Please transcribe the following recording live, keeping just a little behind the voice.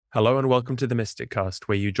Hello and welcome to the Mystic Cast,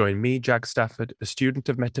 where you join me, Jack Stafford, a student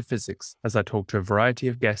of metaphysics, as I talk to a variety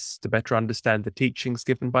of guests to better understand the teachings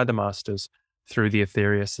given by the Masters through the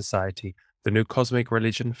Aetherius Society, the new cosmic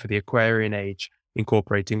religion for the Aquarian Age,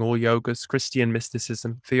 incorporating all yogas, Christian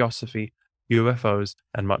mysticism, theosophy, UFOs,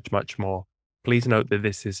 and much, much more. Please note that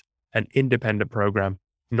this is an independent program,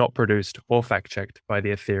 not produced or fact-checked by the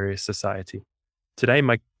Aetherius Society. Today,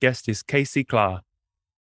 my guest is Casey Clark.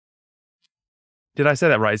 Did I say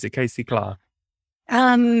that right? Is it Casey Clark?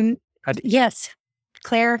 Yes.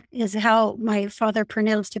 Claire is how my father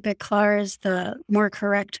pronounced it, but Claire is the more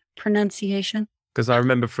correct pronunciation. Because I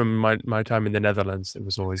remember from my time in the Netherlands, it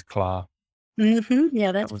was always Klaar.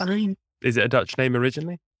 Yeah, that's fine. Is it a Dutch name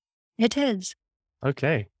originally? It is.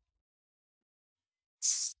 Okay.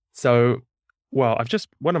 So, well,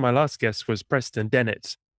 one of my last guests was Preston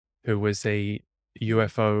Dennett, who was a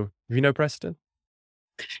UFO. You know Preston?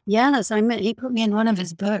 Yes, he put me in one of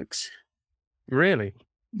his books. Really?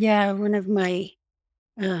 Yeah, one of my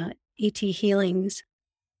ET healings.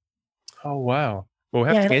 Oh, wow. Well,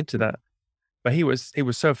 we'll have to get into that. But he was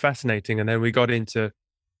so fascinating. And then we got into,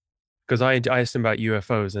 because I asked him about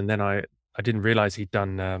UFOs, and then I didn't realize he'd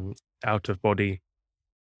done out of body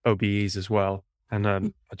OBEs as well. And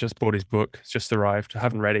I just bought his book. It's just arrived. I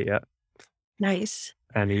haven't read it yet. Nice.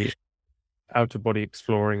 And he out of body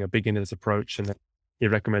exploring, a beginner's approach, and he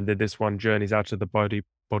recommended this one, Journeys Out of the Body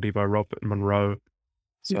by Robert Monroe.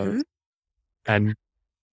 So, and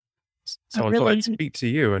so I thought I'd speak to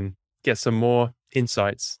you and get some more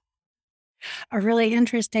insights. A really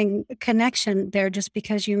interesting connection there, just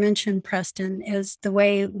because you mentioned Preston, is the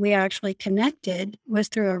way we actually connected was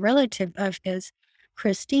through a relative of his,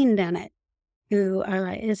 Christine Dennett, who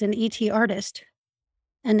is an ET artist.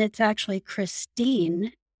 And it's actually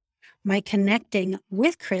Christine, my connecting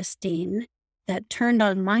with Christine, that turned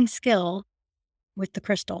on my skill with the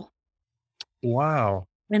crystal. Wow.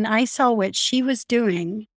 When I saw what she was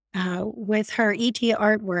doing with her ET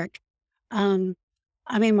artwork,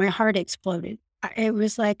 my heart exploded. It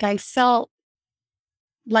was like I felt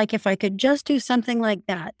like if I could just do something like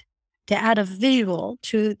that to add a visual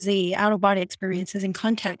to the out-of-body experiences and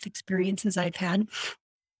contact experiences I've had,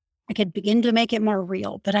 I could begin to make it more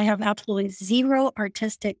real. But I have absolutely zero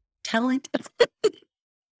artistic talent.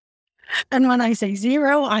 And when I say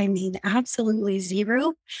zero, I mean absolutely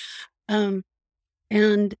zero. And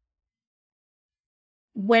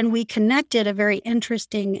when we connected, a very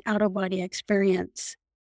interesting out-of-body experience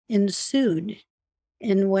ensued,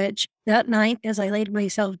 in which that night, as I laid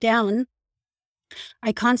myself down,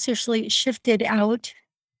 I consciously shifted out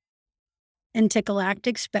into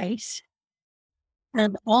galactic space.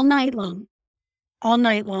 And all night long,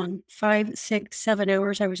 5, 6, 7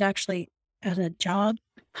 hours, I was actually at a job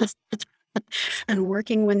and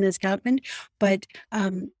working when this happened. But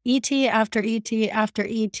ET after ET after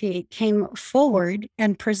ET came forward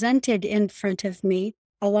and presented in front of me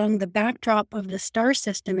along the backdrop of the star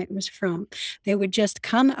system it was from. They would just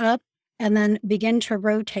come up and then begin to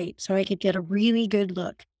rotate so I could get a really good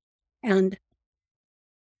look. And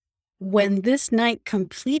when this night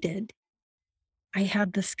completed, I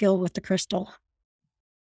had the skill with the crystal.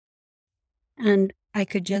 And I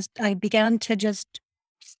began to just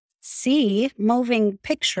see moving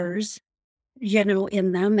pictures,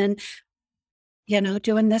 in them, and,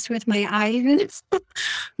 doing this with my eyes,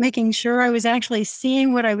 making sure I was actually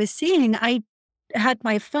seeing what I was seeing. I had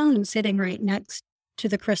my phone sitting right next to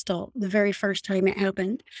the crystal the very first time it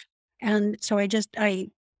happened. And so I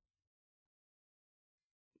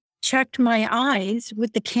checked my eyes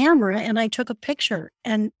with the camera and I took a picture,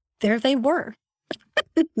 and there they were.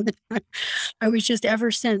 I was just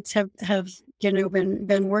ever since have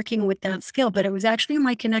been working with that skill, but it was actually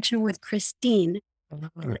my connection with Christine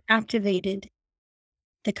that activated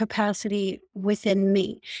the capacity within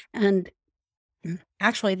me. And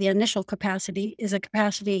actually the initial capacity is a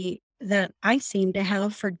capacity that I seem to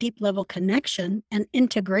have for deep level connection and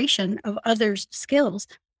integration of others' skills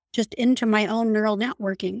just into my own neural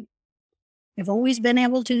networking. I've always been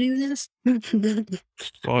able to do this.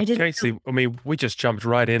 Well, Casey, we just jumped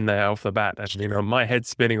right in there off the bat. And, my head's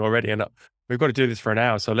spinning already, and we've got to do this for an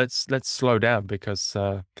hour. So let's slow down, because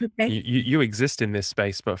you exist in this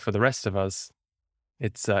space, but for the rest of us,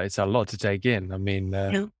 it's a lot to take in.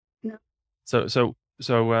 No. So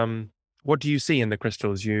what do you see in the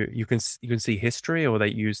crystals? You can see history, or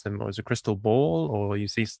they use them as a crystal ball, or you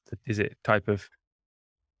see, is it type of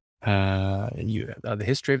the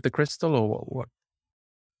history of the crystal, or what?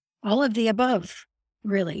 All of the above,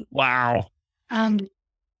 really. Wow.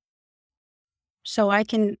 So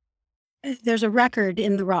there's a record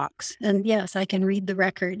in the rocks, and yes, I can read the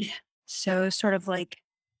record. So sort of like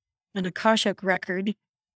an Akashic record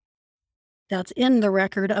that's in the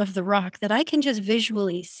record of the rock that I can just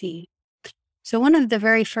visually see. So one of the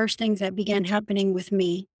very first things that began happening with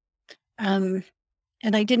me, and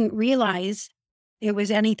I didn't realize it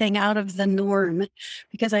was anything out of the norm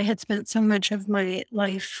because I had spent so much of my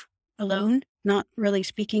life alone, not really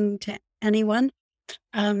speaking to anyone.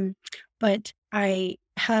 But I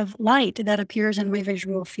have light that appears in my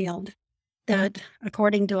visual field that,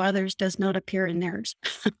 according to others, does not appear in theirs.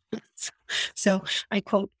 So I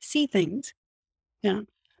quote, see things. Yeah.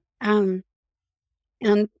 Um,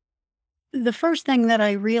 and the first thing that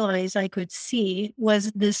I realized I could see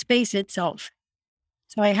was the space itself.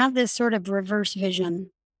 So I have this sort of reverse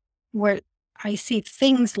vision where I see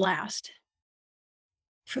things last.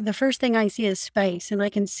 For the first thing I see is space, and I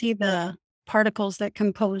can see the particles that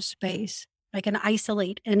compose space. I can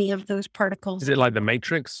isolate any of those Is particles. it like the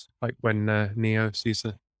Matrix, like when Neo sees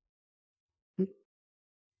the?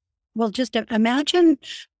 Well, just imagine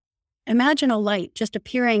a light just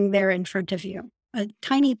appearing there in front of you, a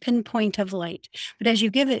tiny pinpoint of light. But as you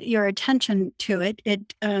give it your attention to it,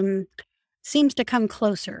 it seems to come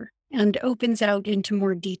closer and opens out into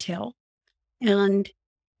more detail. And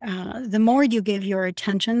the more you give your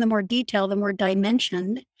attention, the more detail, the more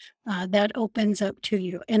dimension that opens up to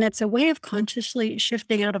you. And it's a way of consciously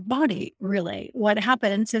shifting out of body, really. What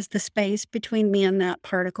happens is the space between me and that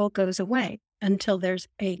particle goes away until there's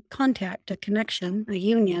a contact, a connection, a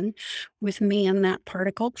union with me and that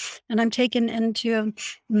particle. And I'm taken into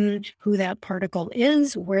who that particle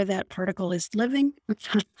is, where that particle is living.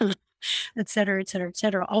 Et cetera, et cetera, et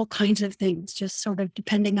cetera, all kinds of things, just sort of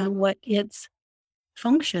depending on what its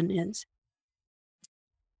function is.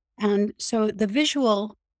 And so the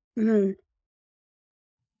visual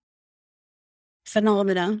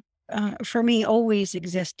phenomena for me always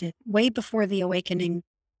existed way before the awakening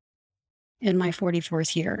in my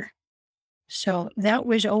 44th year. So that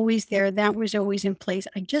was always there. That was always in place.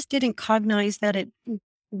 I just didn't cognize that it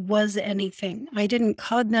was anything. I didn't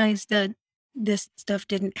cognize that this stuff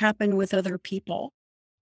didn't happen with other people.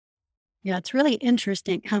 Yeah, it's really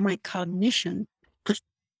interesting how my cognition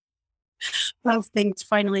of things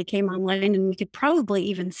finally came online. And we could probably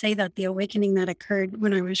even say that the awakening that occurred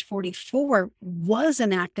when I was 44 was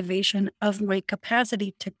an activation of my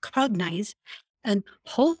capacity to cognize and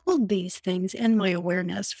hold these things in my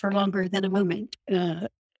awareness for longer than a moment. And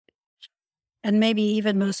maybe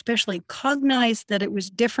even most especially cognize that it was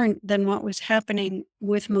different than what was happening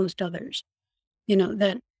with most others,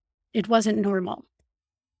 that it wasn't normal.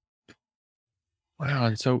 Wow.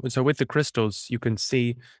 And so with the crystals, you can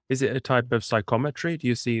see, is it a type of psychometry? Do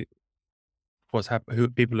you see what's happened, who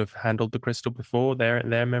people have handled the crystal before, their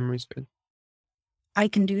memories been? I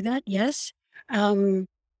can do that, yes.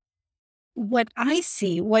 What I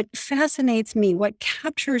see, what fascinates me, what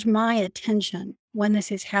captures my attention when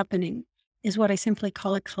this is happening is what I simply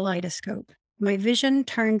call a kaleidoscope. My vision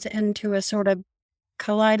turns into a sort of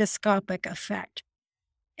kaleidoscopic effect.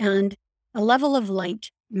 And a level of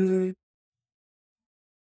light, an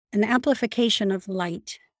amplification of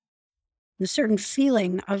light, a certain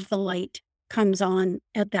feeling of the light comes on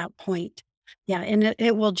at that point. Yeah, and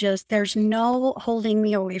it will just, there's no holding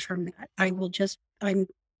me away from that. I'm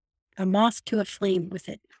a moth to a flame with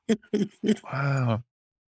it. Wow.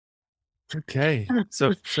 Okay.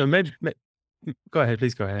 So maybe go ahead,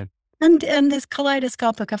 please go ahead. And this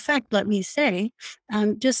kaleidoscopic effect, let me say,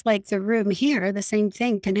 just like the room here, the same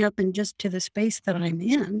thing can happen just to the space that I'm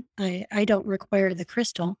in. I don't require the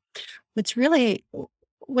crystal. What's really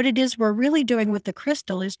what it is we're really doing with the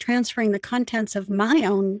crystal is transferring the contents of my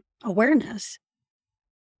own awareness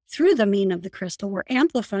through the mean of the crystal. We're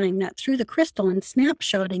amplifying that through the crystal and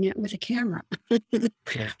snapshotting it with a camera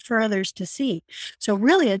for others to see. So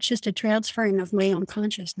really, it's just a transferring of my own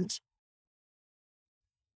consciousness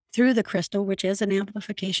through the crystal, which is an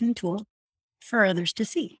amplification tool for others to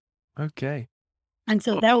see. Okay. And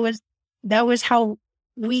so Oh. that was how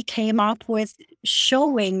we came up with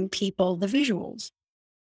showing people the visuals.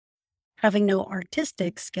 Having no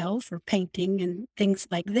artistic skill for painting and things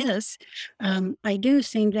like this, I do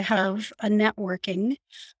seem to have a networking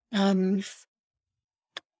of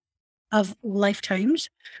lifetimes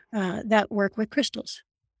that work with crystals.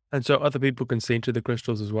 And so other people can see into the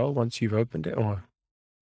crystals as well once you've opened it, or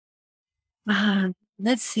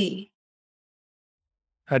Let's see.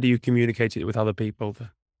 how do you communicate it with other people?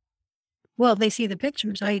 Well, they see the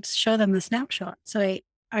pictures. I show them the snapshot. So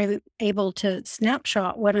I'm able to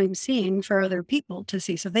snapshot what I'm seeing for other people to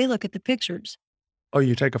see. So they look at the pictures. Oh,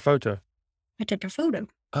 you take a photo. I take a photo.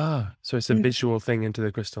 So it's a Mm. visual thing into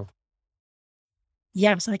the crystal.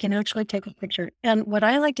 Yes, I can actually take a picture. And what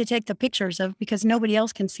I like to take the pictures of, because nobody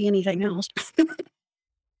else can see anything else,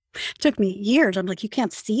 took me years. I'm like, you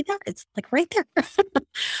can't see that? It's like right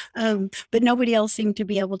there. But nobody else seemed to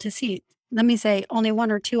be able to see it. Let me say, only one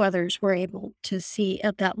or two others were able to see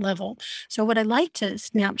at that level. So what I like to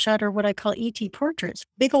snapshot are what I call ET portraits,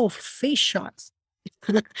 big old face shots.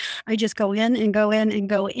 I just go in and go in and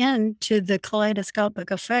go into the kaleidoscopic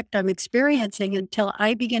effect I'm experiencing until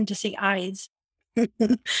I begin to see eyes. And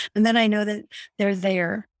then I know that they're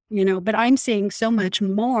there, but I'm seeing so much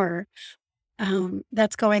more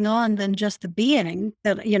that's going on than just the being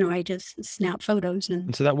that, I just snap photos and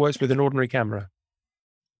And so that works with an ordinary camera.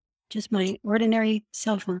 just my ordinary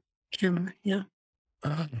cell phone camera. Yeah.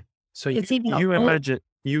 Ah. So It's even you old. imagine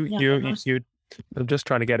Yeah. you. I'm just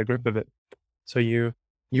trying to get a grip of it. So you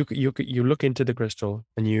look into the crystal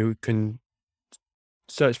and you can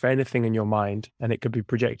search for anything in your mind, and it could be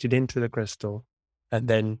projected into the crystal. And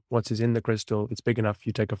then once it's in the crystal, it's big enough,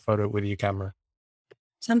 you take a photo with your camera.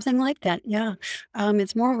 Something like that. Yeah.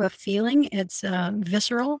 It's more of a feeling. It's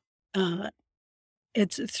visceral. Uh,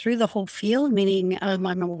 it's through the whole field, meaning I'm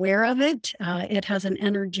aware of it. It has an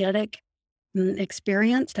energetic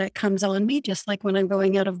experience that comes on me, just like when I'm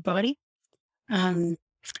going out of body. Um,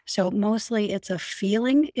 so mostly it's a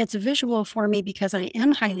feeling. It's visual for me because I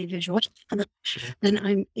am highly visual, and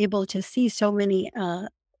I'm able to see so many.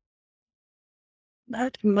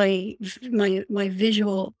 That my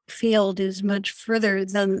visual field is much further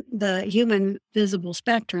than the human visible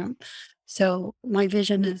spectrum. So my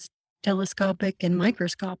vision is telescopic and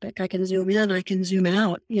microscopic. I can zoom in, I can zoom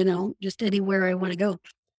out, just anywhere I want to go.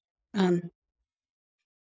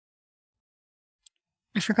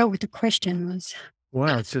 I forgot what the question was.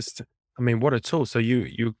 Wow, it's just, I mean, what a tool. So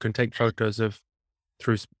you can take photos of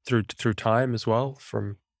through time as well,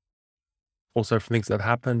 from also from things that have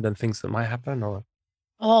happened and things that might happen, or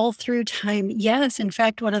All through time. Yes. In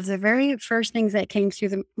fact, one of the very first things that came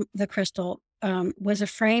through the crystal was a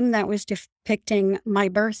frame that was depicting my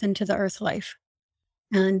birth into the earth life.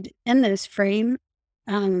 And in this frame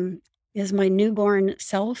is my newborn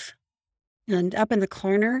self. And up in the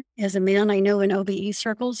corner is a man I know in OBE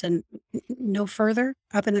circles and no further,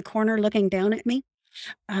 up in the corner looking down at me.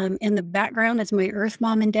 In the background is my earth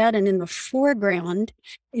mom and dad. And in the foreground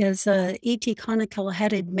is a ET conical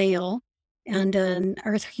headed male and an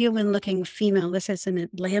earth human looking female. This is an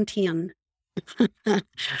Atlantean.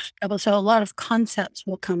 So a lot of concepts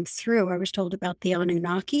will come through. I was told about the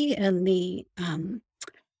Anunnaki and the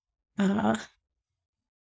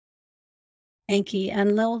Enki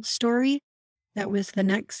Enlil story. That was the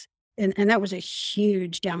next, and that was a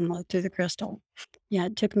huge download through the crystal. Yeah,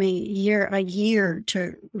 it took me a year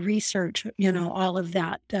to research, all of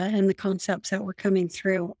that and the concepts that were coming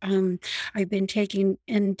through. I've been taken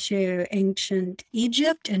into ancient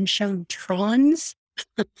Egypt and shown trons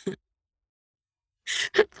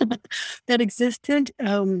that existed.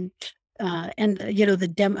 And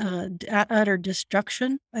the utter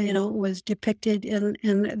destruction, was depicted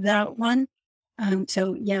in that one.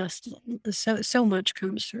 So yes, so much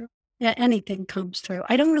comes through. Yeah, anything comes through.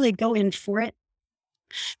 I don't really go in for it.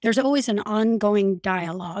 There's always an ongoing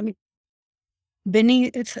dialogue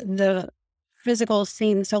beneath the physical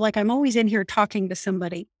scene. So like I'm always in here talking to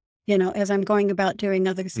somebody, as I'm going about doing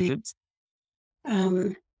other things.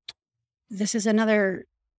 This is another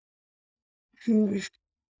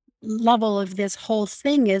level of this whole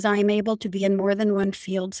thing is I'm able to be in more than one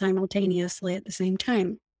field simultaneously at the same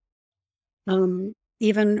time.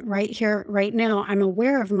 Even right here, right now, I'm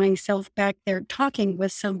aware of myself back there talking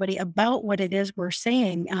with somebody about what it is we're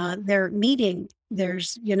saying. They're meeting,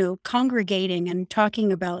 there's, congregating and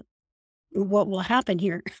talking about what will happen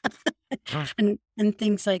here and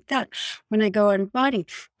things like that. When I go on body,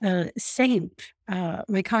 same.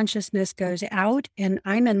 My consciousness goes out and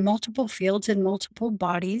I'm in multiple fields and multiple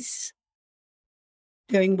bodies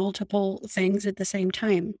doing multiple things at the same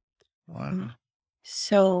time. wow.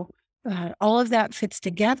 So all of that fits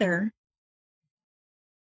together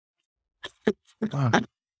Wow.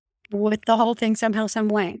 with the whole thing somehow, some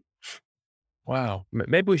way. Wow.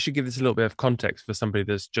 Maybe we should give this a little bit of context for somebody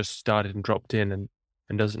that's just started and dropped in and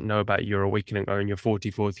doesn't know about your awakening or in your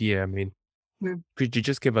 44th year. I mean, could you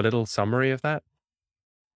just give a little summary of that?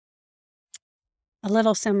 A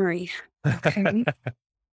little summary. Okay.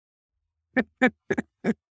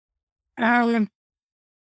 um,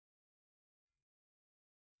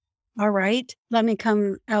 all right. Let me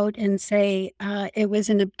come out and say it was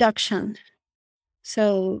an abduction.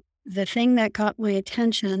 So the thing that caught my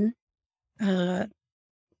attention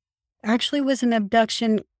actually was an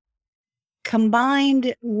abduction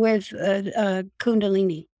combined with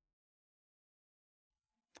Kundalini.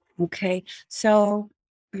 Okay. So,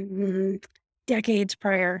 decades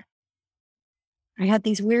prior, I had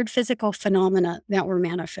these weird physical phenomena that were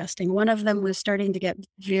manifesting. One of them was starting to get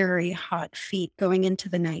very hot feet going into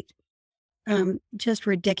the night. Just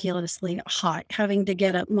ridiculously hot, having to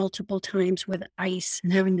get up multiple times with ice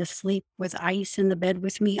and having to sleep with ice in the bed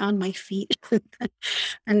with me on my feet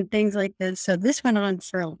and things like this. So this went on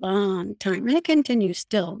for a long time and it continues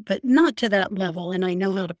still, but not to that level. And I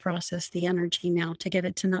know how to process the energy now to get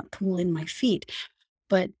it to not pool in my feet.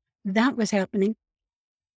 But that was happening.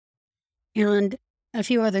 And a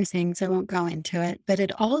few other things, I won't go into it, but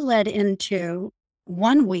it all led into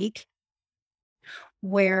one week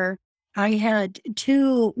where I had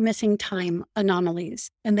two missing time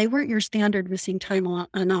anomalies, and they weren't your standard missing time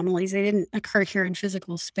anomalies. They didn't occur here in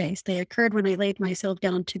physical space. They occurred when I laid myself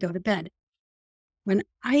down to go to bed. When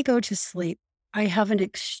I go to sleep, I have an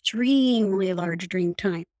extremely large dream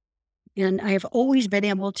time. And I have always been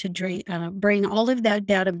able to bring all of that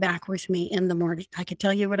data back with me in the morning. I could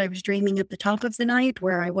tell you what I was dreaming at the top of the night,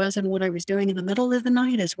 where I was, and what I was doing in the middle of the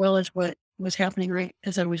night, as well as what was happening right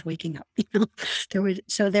as I was waking up. There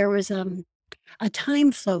was a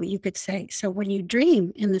time flow, you could say. So when you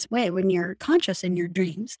dream in this way, when you're conscious in your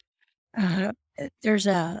dreams, uh, there's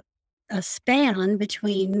a span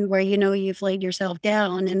between where you know you've laid yourself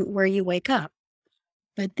down and where you wake up.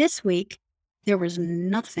 But this week, there was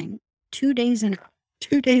nothing. 2 days in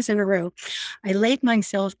 2 days in a row, I laid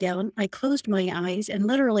myself down, I closed my eyes, and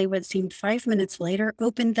literally what seemed 5 minutes later,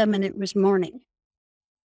 opened them and it was morning.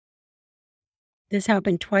 This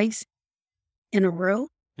happened twice in a row.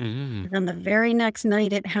 Mm. And then the very next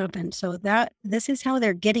night it happened. So this is how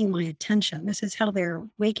they're getting my attention. This is how they're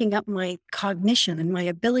waking up my cognition and my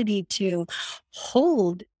ability to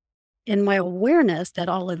hold in my awareness that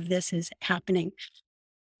all of this is happening.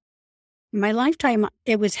 My lifetime,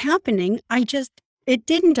 it was happening. It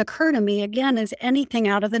didn't occur to me again as anything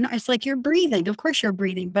out of the, it's like you're breathing. Of course you're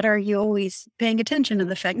breathing, but are you always paying attention to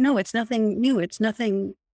the fact? No, it's nothing new. It's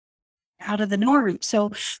nothing out of the norm.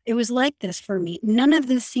 So it was like this for me. None of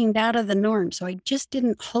this seemed out of the norm. So I just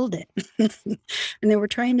didn't hold it. And they were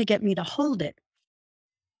trying to get me to hold it.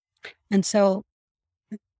 And so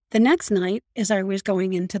the next night, as I was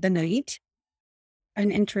going into the night,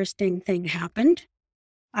 an interesting thing happened.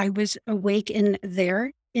 I was awake in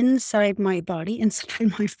there, inside my body,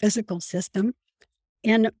 inside my physical system,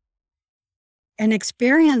 and an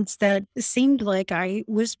experience that seemed like I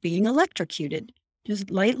was being electrocuted, just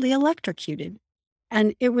lightly electrocuted.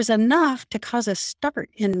 And it was enough to cause a start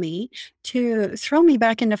in me to throw me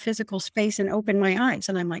back into physical space and open my eyes.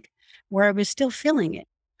 And I'm like, where I was still feeling it.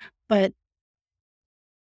 But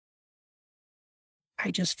I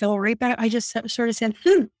just fell right back. I just sort of said,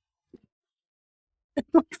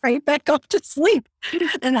 right back off to sleep.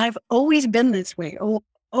 And I've always been this way. Oh,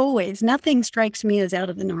 always. Nothing strikes me as out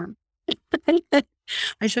of the norm.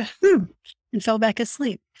 I just, and fell back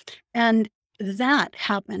asleep. And that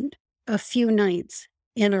happened a few nights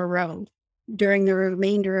in a row during the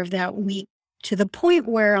remainder of that week, to the point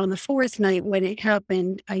where on the fourth night when it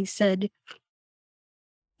happened, I said,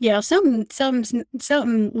 yeah, something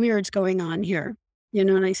weird's going on here,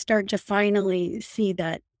 and I start to finally see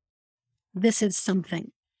that this is something.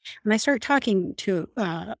 And I start talking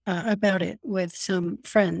about it with some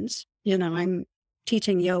friends. I'm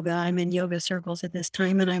teaching yoga. I'm in yoga circles at this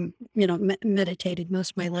time, and I'm, meditated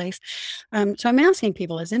most of my life. So I'm asking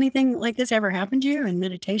people, has anything like this ever happened to you in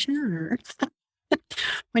meditation, or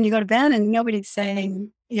when you go to bed? And nobody's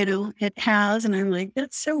saying, it has. And I'm like,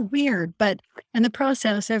 that's so weird. But in the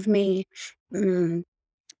process of me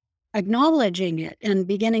acknowledging it and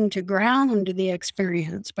beginning to ground the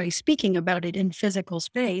experience by speaking about it in physical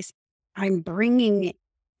space, I'm bringing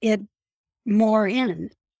it more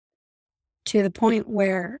in, to the point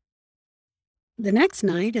where the next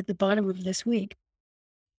night at the bottom of this week,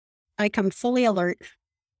 I come fully alert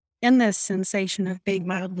in this sensation of being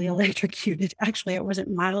mildly electrocuted. Actually, it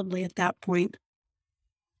wasn't mildly at that point.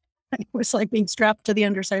 It was like being strapped to the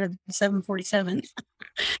underside of the 747.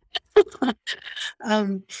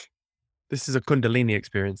 This is a Kundalini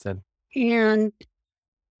experience then. And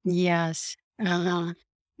yes, but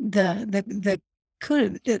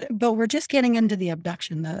we're just getting into the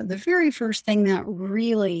abduction. The very first thing that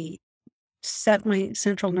really set my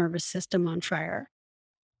central nervous system on fire.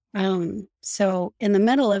 So in the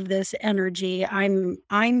middle of this energy,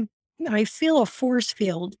 I feel a force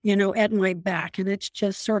field, at my back, and it's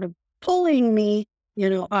just sort of pulling me,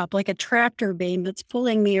 up like a tractor beam that's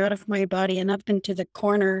pulling me out of my body and up into the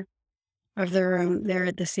corner of the room there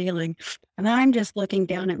at the ceiling. And I'm just looking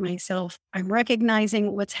down at myself. I'm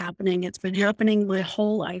recognizing what's happening. It's been happening my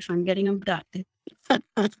whole life. I'm getting abducted.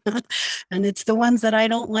 And it's the ones that I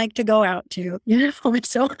don't like to go out to,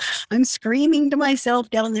 so I'm screaming to myself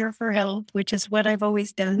down there for help, which is what I've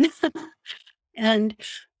always done. And,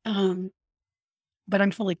 but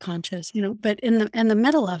I'm fully conscious, but in the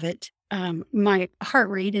middle of it, my heart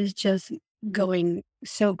rate is just going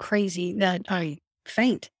so crazy that I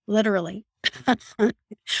faint, literally,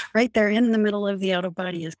 right there in the middle of the out of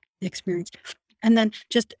body experience. And then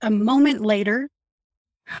just a moment later,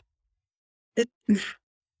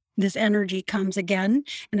 this energy comes again,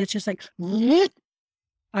 and it's just like,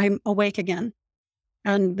 I'm awake again.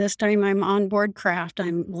 And this time I'm on board craft.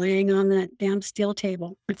 I'm laying on that damn steel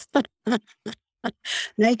table,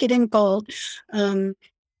 naked and cold. And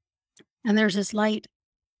there's this light,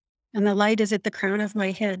 and the light is at the crown of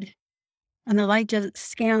my head. And the light just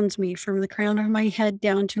scans me from the crown of my head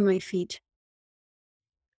down to my feet.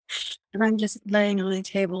 And I'm just laying on the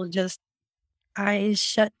table, just eyes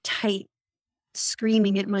shut tight,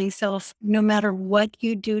 screaming at myself, no matter what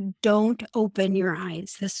you do, don't open your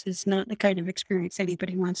eyes. This is not the kind of experience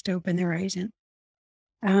anybody wants to open their eyes in.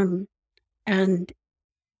 And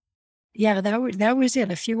yeah, that was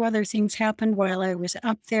it. A few other things happened while I was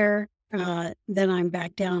up there. Then I'm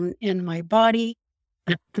back down in my body.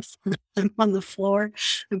 I'm on the floor.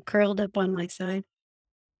 I'm curled up on my side.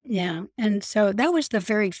 Yeah. And so that was the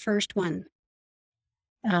very first one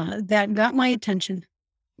that got my attention.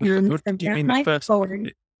 And What from do you that mean the night first?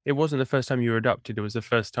 forward, It wasn't the first time you were abducted. It was the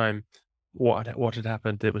first time. What had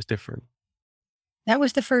happened that was different? that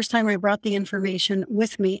was the first time I brought the information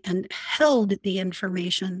with me and held the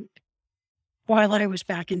information while I was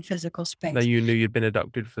back in physical space. That you knew you'd been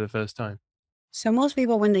abducted for the first time. So most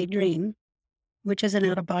people, when they dream, which is an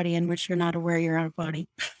out of body in which you're not aware you're out of body,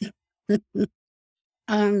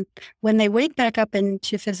 when they wake back up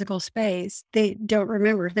into physical space, they don't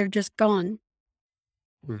remember. They're just gone.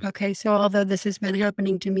 Mm. Okay, so although this has been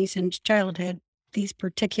happening to me since childhood, these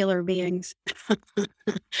particular beings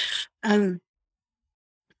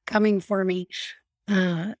coming for me,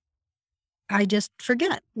 I just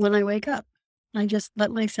forget when I wake up. I just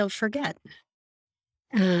let myself forget.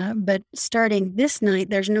 But starting this night,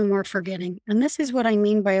 there's no more forgetting. And this is what I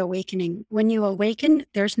mean by awakening. When you awaken,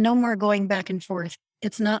 there's no more going back and forth.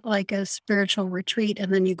 It's not like a spiritual retreat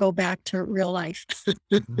and then you go back to real life.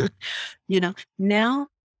 Now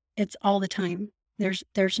it's all the time.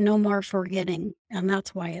 There's no more forgetting. And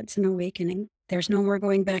that's why it's an awakening. There's no more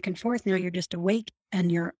going back and forth. Now you're just awake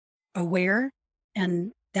and you're aware.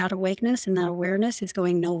 And that awakeness and that awareness is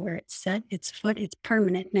going nowhere. It's set, it's foot, it's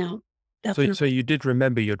permanent now. So you did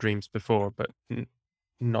remember your dreams before, but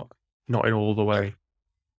not in all the way.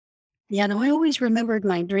 Yeah, no, I always remembered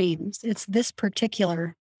my dreams. It's this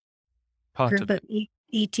particular Part group of of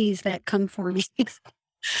ETs that come for me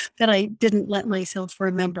that I didn't let myself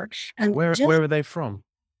remember. And where are they from?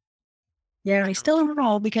 Yeah, I still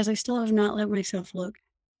enroll because I still have not let myself look.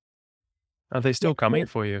 Are they still coming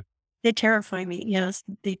for you? They terrify me. Yes,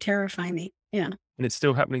 they terrify me. Yeah. And it's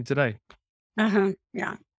still happening today.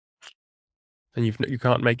 Yeah. And you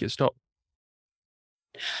can't make it stop.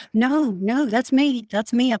 No, that's me.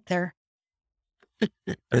 That's me up there.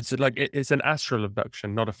 It's like it's an astral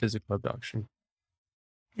abduction, not a physical abduction.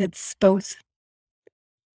 It's both.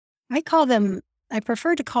 I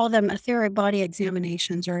prefer to call them etheric body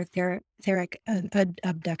examinations or etheric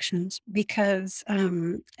abductions because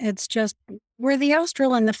it's just where the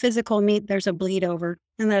astral and the physical meet, there's a bleed over.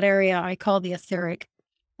 In that area, I call the etheric.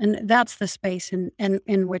 And that's the space in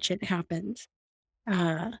which it happens.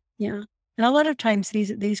 Yeah. And a lot of times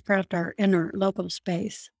these craft are inner local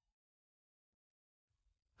space.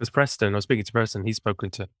 Because Preston, I was speaking to Preston, he's spoken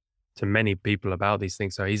to many people about these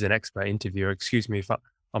things. So he's an expert interviewer. Excuse me if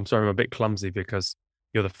I'm sorry, I'm a bit clumsy because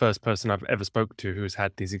you're the first person I've ever spoken to who's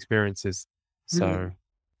had these experiences. So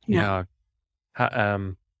yeah.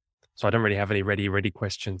 So I don't really have any ready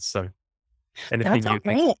questions. So anything That's you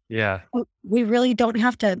think? Yeah. We really don't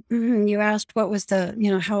have to. You asked what was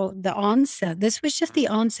how the onset. This was just the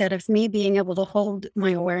onset of me being able to hold my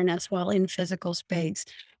awareness while in physical space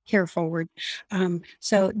here forward.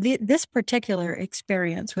 So this particular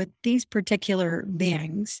experience with these particular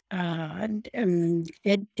beings,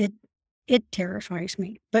 it terrifies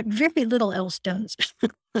me, but very little else does.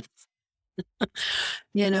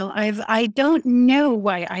 I don't know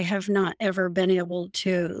why I have not ever been able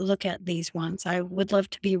to look at these ones. I would love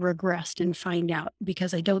to be regressed and find out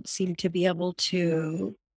because I don't seem to be able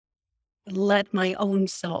to let my own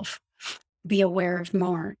self be aware of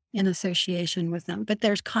more in association with them. But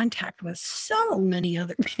there's contact with so many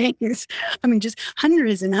other beings. I mean, just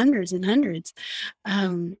hundreds and hundreds and hundreds.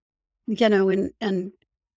 And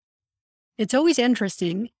it's always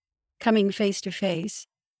interesting coming face to face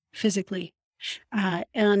physically.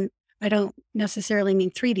 And I don't necessarily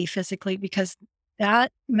mean 3D physically, because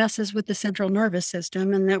that messes with the central nervous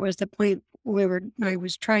system. And that was the point I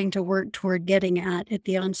was trying to work toward getting at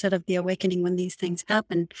the onset of the awakening when these things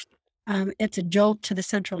happen. It's a jolt to the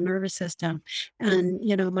central nervous system. And,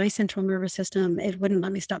 my central nervous system, it wouldn't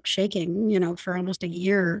let me stop shaking, for almost a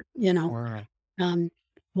year, Wow.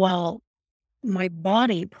 while my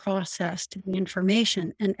body processed the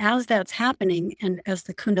information. And as that's happening, and as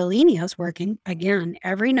the Kundalini is working, again,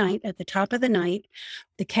 every night at the top of the night,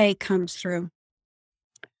 the K comes through.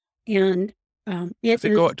 And it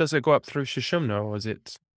is. Does it go up through Sushumna, or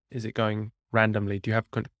is it going randomly? Do you have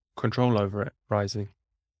control over it rising?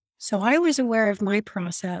 So I was aware of my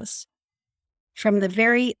process from the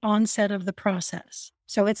very onset of the process.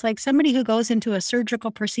 So it's like somebody who goes into a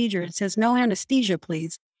surgical procedure and says, "No anesthesia,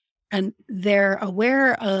 please." And they're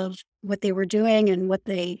aware of what they were doing and what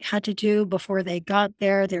they had to do before they got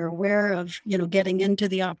there. They're aware of, getting into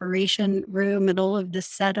the operation room and all of the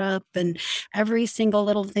setup and every single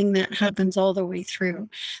little thing that happens all the way through.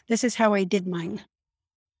 This is how I did mine.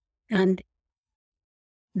 And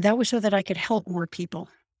that was so that I could help more people,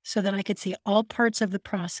 so that I could see all parts of the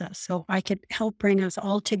process, so I could help bring us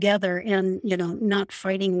all together and, not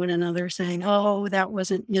fighting one another saying, "Oh, that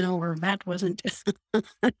wasn't, or that wasn't."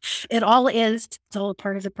 It all is. It's all a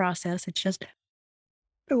part of the process. It's just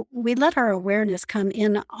we let our awareness come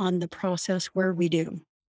in on the process where we do.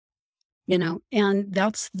 And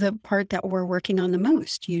that's the part that we're working on the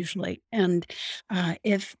most usually. And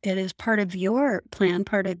if it is part of your plan,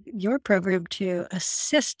 part of your program to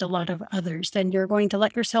assist a lot of others, then you're going to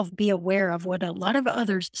let yourself be aware of what a lot of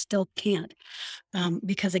others still can't.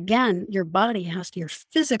 Because again, your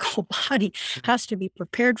physical body has to be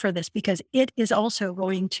prepared for this, because it is also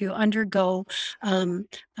going to undergo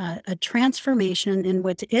a transformation in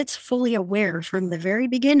which it's fully aware from the very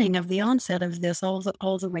beginning of the onset of this all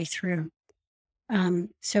the way through.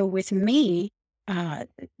 So with me,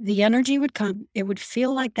 the energy would come. It would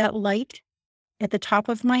feel like that light at the top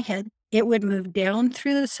of my head. It would move down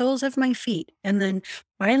through the soles of my feet. And then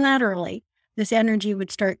bilaterally, this energy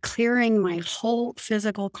would start clearing my whole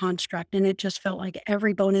physical construct. And it just felt like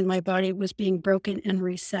every bone in my body was being broken and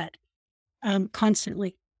reset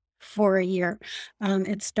constantly for a year.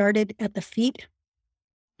 It started at the feet,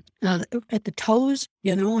 at the toes,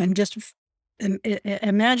 and just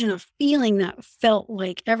imagine a feeling that felt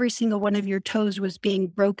like every single one of your toes was being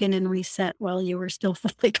broken and reset while you were still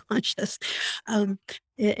fully conscious.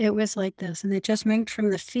 It was like this, and it just moved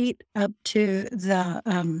from the feet up to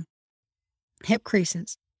the hip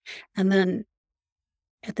creases. And then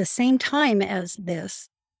at the same time as this,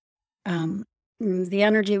 the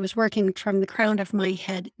energy was working from the crown of my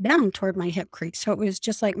head down toward my hip crease. So it was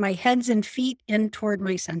just like my heads and feet in toward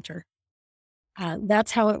my center.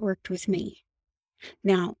 That's how it worked with me.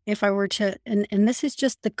 Now, if I were to, and this is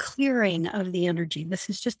just the clearing of the energy,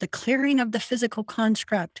 this is just the clearing of the physical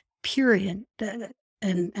construct, period.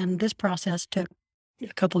 And this process took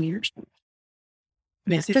a couple years.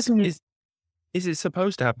 Is it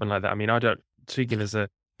supposed to happen like that? I mean, I don't, speaking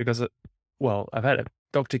well, I've had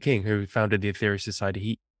Dr. King, who founded the Aetherius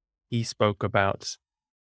Society, he spoke about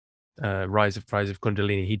rise of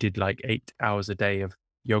Kundalini. He did like 8 hours a day of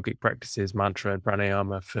yogic practices, mantra and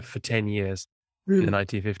pranayama for 10 years in the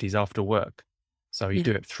 1950s after work. So he'd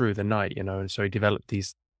do it through the night, and so he developed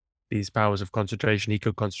these powers of concentration. He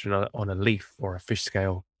could concentrate on a leaf or a fish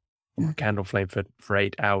scale or a candle flame for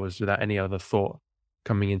 8 hours without any other thought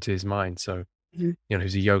coming into his mind. So,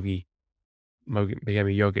 he's a yogi, became a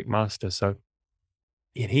yogic master. So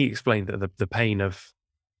he explained that the pain of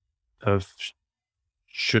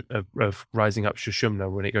rising up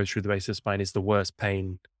Sushumna when it goes through the base of the spine is the worst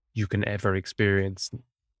pain you can ever experience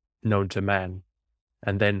known to man.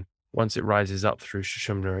 And then once it rises up through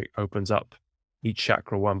Sushumna, it opens up each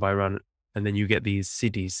chakra one by one, and then you get these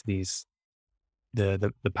siddhis,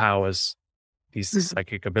 the powers, these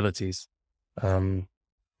psychic abilities.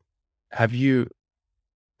 Have you?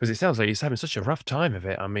 Because it sounds like you're having such a rough time of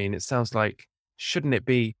it. I mean, it sounds like, shouldn't it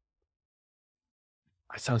be?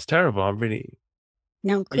 It sounds terrible. I'm really.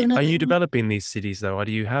 Now, Are you developing these siddhis though? Or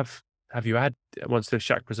have you had, once the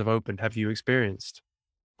chakras have opened, have you experienced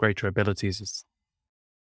greater abilities?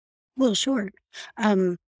 Well, sure.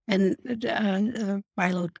 And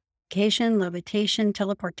bilocation, levitation,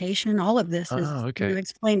 teleportation, all of this is okay.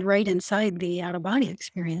 explained right inside the out-of-body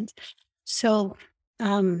experience. So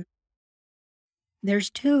there's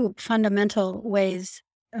two fundamental ways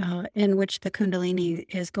in which the Kundalini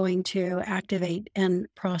is going to activate and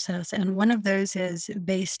process. And one of those is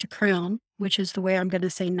base to crown, which is the way I'm going to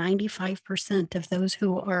say 95% of those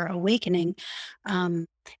who are awakening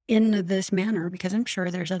in this manner, because I'm sure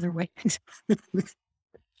there's other ways.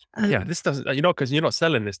 Yeah, this doesn't, because you're not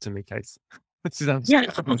selling this to me, Case. This sounds Yeah.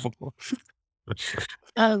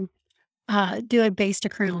 Do a base to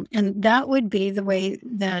crown. And that would be the way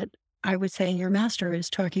that I would say your master is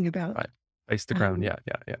talking about. Right. Base to crown. Yeah.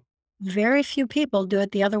 Very few people do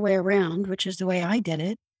it the other way around, which is the way I did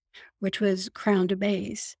it, which was crown to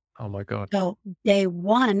base. Oh my God. So day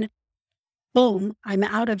one, boom, I'm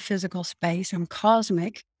out of physical space. I'm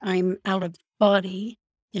cosmic. I'm out of body,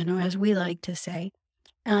 as we like to say.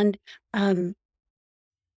 And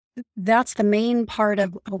that's the main part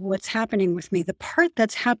of what's happening with me. The part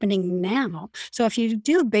that's happening now. So if you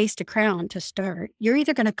do base to crown to start, you're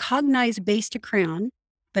either going to cognize base to crown,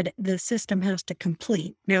 but the system has to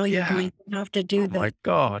complete. Now you're going to have to do my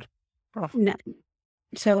God. No.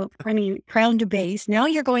 So, crown to base. Now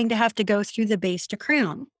you're going to have to go through the base to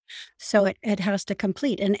crown. So it has to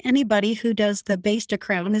complete. And anybody who does the base to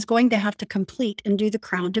crown is going to have to complete and do the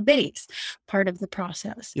crown to base part of the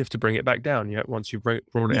process. You have to bring it back down. Yeah. Once you've brought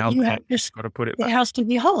it out, you've got to put it back. It has to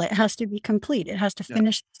be whole. It has to be complete. It has to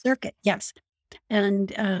finish the circuit. Yes.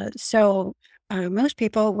 And so most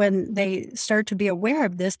people, when they start to be aware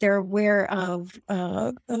of this, they're aware of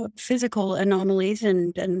physical anomalies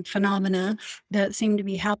and phenomena that seem to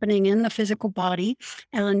be happening in the physical body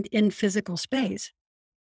and in physical space.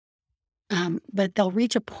 But they'll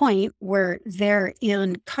reach a point where they're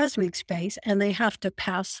in cosmic space and they have to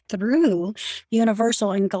pass through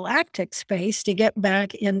universal and galactic space to get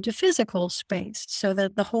back into physical space so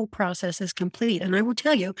that the whole process is complete. And I will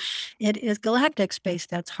tell you, it is galactic space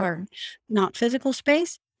that's hard, not physical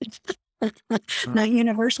space, not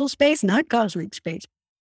universal space, not cosmic space.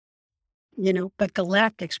 But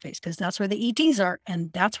galactic space, because that's where the ETs are.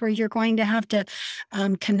 And that's where you're going to have to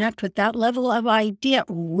connect with that level of idea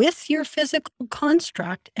with your physical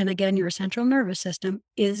construct. And again, your central nervous system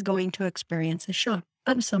is going to experience a shock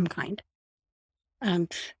of some kind.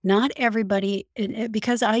 Not everybody,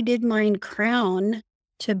 because I did mine crown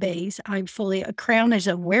to base, a crown is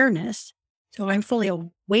awareness. So I'm fully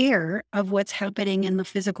aware of what's happening in the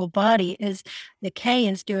physical body as the K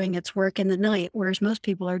is doing its work in the night, whereas most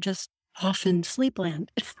people are just off in sleepland.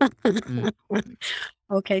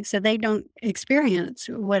 Okay, so they don't experience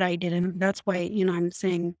what I did. And that's why, I'm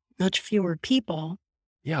saying much fewer people.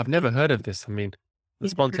 Yeah, I've never heard of this. I mean, the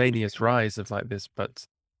spontaneous rise of like this, but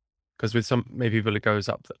because with some maybe people it goes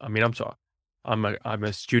up. I mean, I'm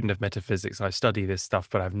a student of metaphysics. I study this stuff,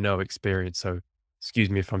 but I have no experience. So excuse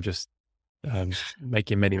me if I'm just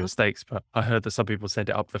making many mistakes. But I heard that some people send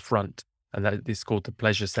it up the front, and that it's called the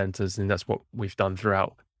pleasure centers, and that's what we've done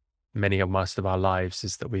throughout most of our lives,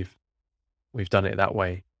 is that we've done it that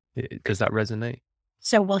way. Does that resonate?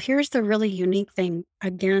 So, well, here's the really unique thing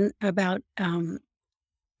again about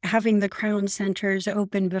having the crown centers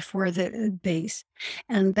open before the base.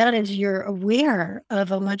 And that is you're aware of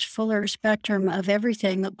a much fuller spectrum of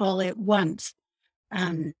everything all at once.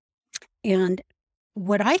 And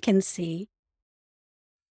what I can see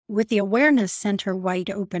with the awareness center wide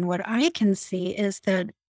open, what I can see is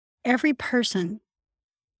that every person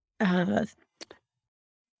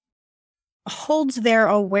holds their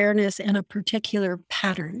awareness in a particular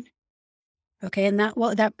pattern. Okay. And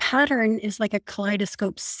that pattern is like a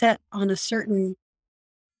kaleidoscope set on a certain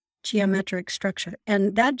geometric structure.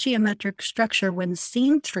 And that geometric structure, when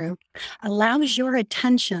seen through, allows your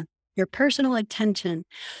attention, your personal attention,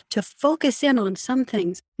 to focus in on some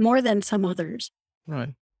things more than some others.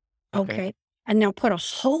 Right. Okay. And now put a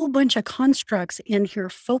whole bunch of constructs in here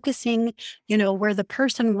focusing, where the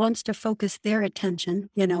person wants to focus their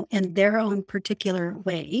attention, in their own particular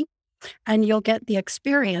way. And you'll get the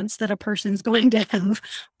experience that a person's going to have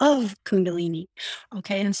of Kundalini.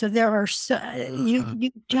 Okay. And so there are,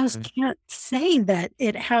 you just can't say that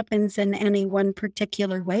it happens in any one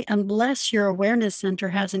particular way unless your awareness center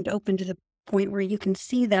hasn't opened to the point where you can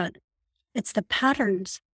see that it's the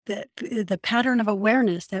patterns, the pattern of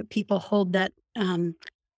awareness that people hold that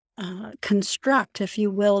construct, if you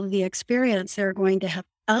will, the experience they're going to have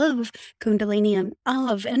of Kundalini and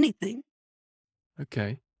of anything.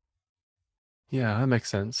 Okay. Yeah, that makes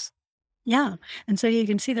sense. Yeah. And so you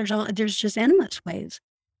can see there's just endless ways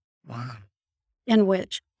in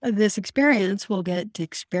which this experience will get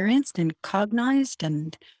experienced and cognized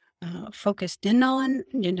and focused in on,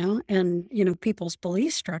 and, people's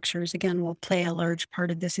belief structures, again, will play a large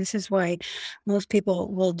part of this. This is why most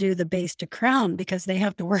people will do the base to crown because they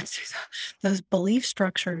have to work through those belief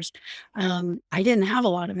structures. I didn't have a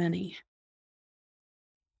lot of any.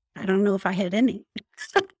 I don't know if I had any.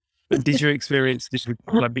 But did you experience, did you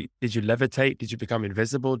levitate? Did you become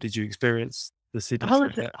invisible? Did you experience the city?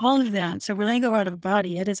 All of that. So when I go out of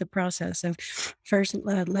body, it is a process of first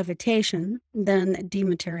levitation, then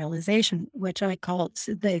dematerialization, which I call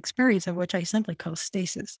the experience of which I simply call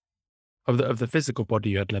stasis. Of the physical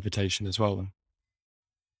body, you had levitation as well.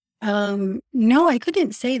 No, I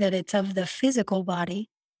couldn't say that it's of the physical body.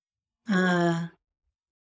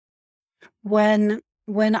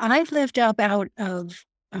 When I've lived up out of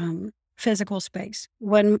physical space,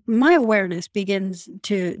 when my awareness begins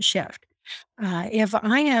to shift, if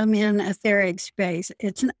I am in etheric space,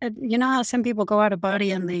 it's how some people go out of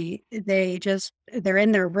body and they're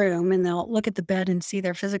in their room and they'll look at the bed and see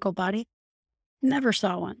their physical body. Never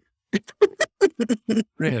saw one.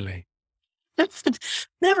 Really?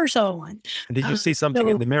 Never saw one. And did you see something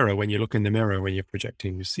in the mirror when you look in the mirror when you're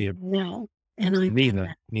projecting? You see it? No, and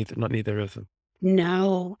not neither of them.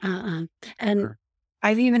 No, and Sure.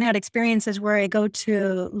 I've even had experiences where I go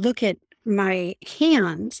to look at my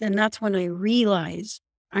hands, and that's when I realize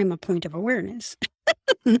I'm a point of awareness.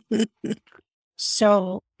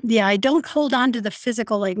 So, yeah, I don't hold on to the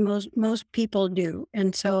physical like most people do.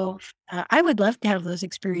 And so I would love to have those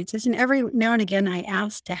experiences. And every now and again, I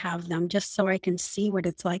ask to have them just so I can see what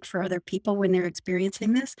it's like for other people when they're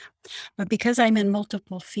experiencing this. But because I'm in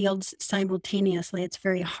multiple fields simultaneously, it's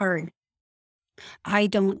very hard. I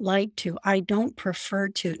don't prefer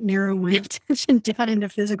to narrow my attention down into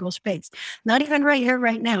physical space. Not even right here,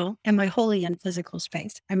 right now, am I wholly in physical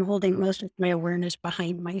space. I'm holding most of my awareness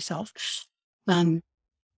behind myself,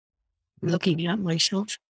 looking at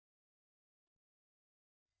myself.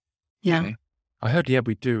 Yeah. Okay. I heard,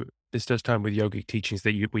 this does time with yogic teachings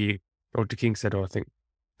that Dr. King said, I think,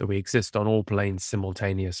 that we exist on all planes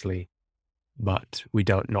simultaneously, but we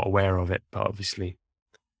not aware of it. But obviously,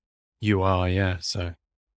 you are, yeah. So,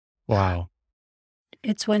 wow.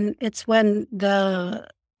 It's when the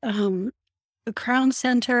crown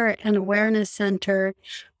center and awareness center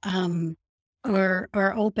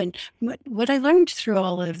are open. What I learned through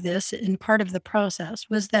all of this and part of the process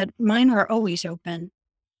was that mine are always open.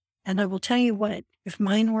 And I will tell you what, if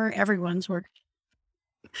mine were, everyone's were.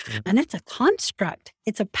 And it's a construct.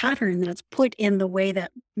 It's a pattern that's put in the way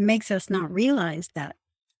that makes us not realize that.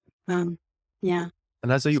 Yeah.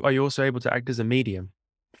 And are you also able to act as a medium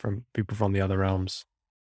from people from the other realms?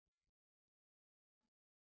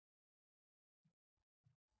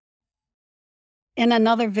 In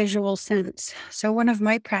another visual sense. So one of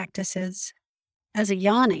my practices as a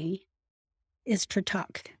yoni is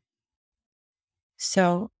Tritak.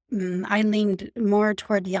 So I leaned more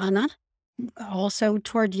toward yana, also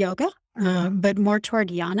toward yoga, but more toward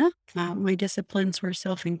yana. My disciplines were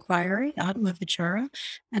self-inquiry, Atma Vichara,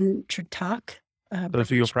 and Tritak. Those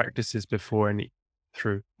were your practices before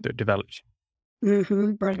through the development.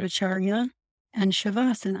 Brahmacharya and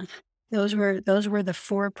Shavasana. Those were the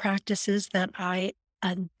 4 practices that I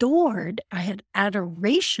adored. I had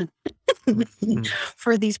adoration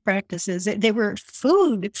for these practices. They were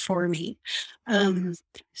food for me.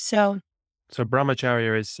 So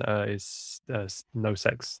Brahmacharya is no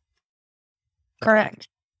sex. Correct.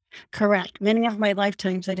 Many of my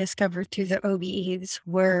lifetimes I discovered through the OBEs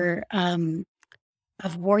were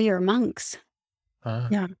of warrior monks.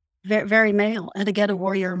 Yeah, very male, and again a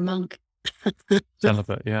warrior monk.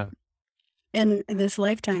 Celibate, yeah. In this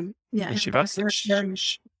lifetime, yeah.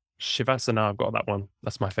 Shavasana, I've got that one.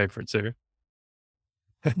 That's my favorite too.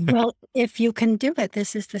 Well, if you can do it,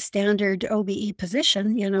 this is the standard OBE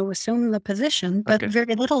position, assume the position, but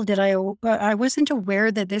very little did I wasn't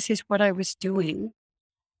aware that this is what I was doing.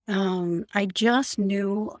 I just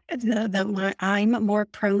knew that I'm more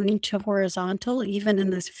prone to horizontal, even in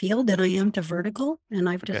this field, than I am to vertical, and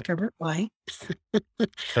I've discovered why.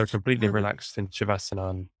 So completely relaxed in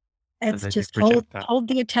Shavasana. It's just hold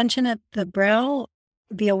the attention at the brow,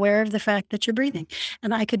 be aware of the fact that you're breathing.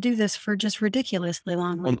 And I could do this for just ridiculously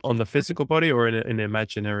long. On the physical body or in an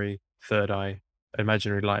imaginary third eye,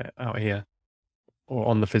 imaginary light out here, or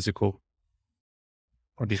on the physical?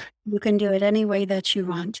 You can do it any way that you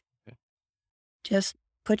want. Okay. Just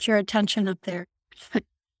put your attention up there.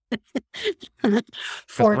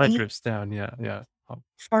 For me, drifts down, yeah.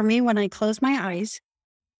 For me, when I close my eyes,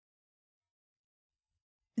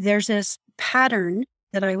 there's this pattern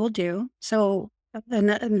that I will do. So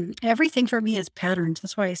everything for me is patterns.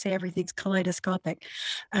 That's why I say everything's kaleidoscopic.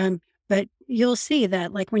 But you'll see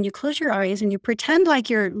that, like, when you close your eyes and you pretend like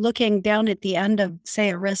you're looking down at the end of, say,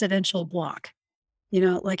 a residential block,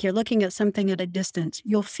 like you're looking at something at a distance,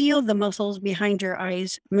 you'll feel the muscles behind your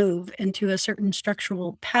eyes move into a certain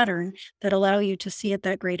structural pattern that allow you to see at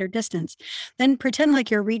that greater distance. Then pretend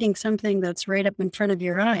like you're reading something that's right up in front of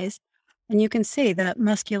your eyes. And you can see that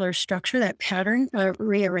muscular structure, that pattern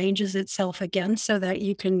rearranges itself again so that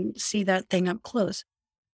you can see that thing up close.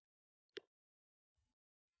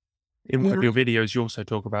 In one of Yeah. your videos, you also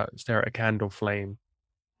talk about stare at a candle flame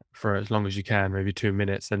for as long as you can, maybe 2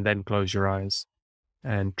 minutes, and then close your eyes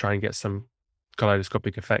and try and get some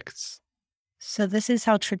kaleidoscopic effects. So this is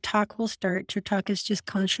how Tritak will start. Tritak is just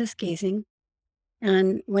conscious gazing.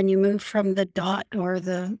 And when you move from the dot or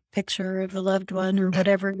the picture of a loved one or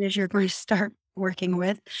whatever it is you're going to start working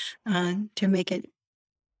with to make it,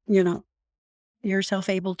 you know, yourself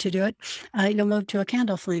able to do it, you'll move to a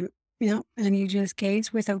candle flame, and you just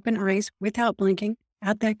gaze with open eyes without blinking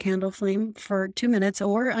at that candle flame for 2 minutes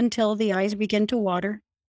or until the eyes begin to water.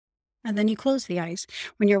 And then you close the eyes.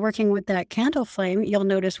 When you're working with that candle flame, you'll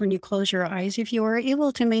notice when you close your eyes, if you are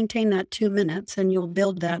able to maintain that 2 minutes, and you'll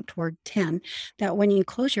build that toward 10, that when you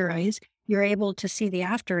close your eyes, you're able to see the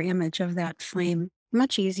after image of that flame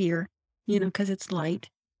much easier, because it's light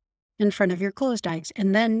in front of your closed eyes.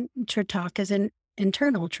 And then Tritak is an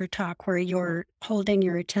internal Tritak where you're holding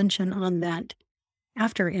your attention on that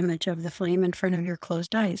after image of the flame in front of your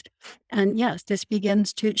closed eyes. And yes, this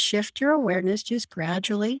begins to shift your awareness just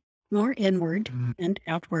gradually more inward and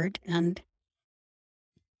outward. And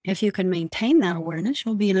if you can maintain that awareness,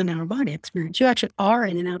 you'll be in an out of body experience. You actually are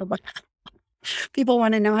in an out of body. People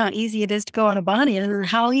want to know how easy it is to go out of body, and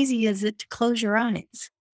how easy is it to close your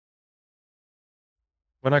eyes?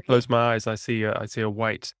 When I close my eyes, I see a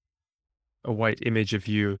white image of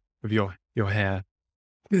you, of your hair.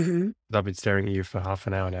 Hmm. I've been staring at you for half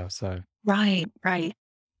an hour now, so. Right, right.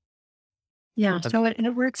 Yeah. So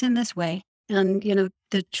it works in this way. And,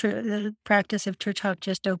 the practice of Tritak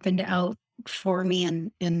just opened out for me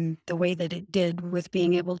in the way that it did, with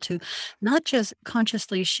being able to not just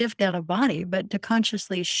consciously shift out of body, but to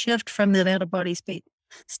consciously shift from that out of body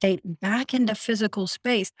state back into physical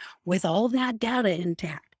space with all that data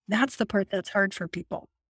intact. That's the part that's hard for people.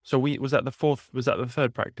 So was that the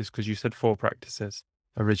third practice? Because you said 4 practices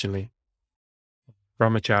originally.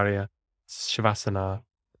 Brahmacharya, Shavasana,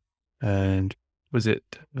 and was it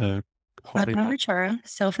holy Brahmacharya,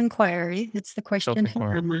 self-inquiry. It's the question, who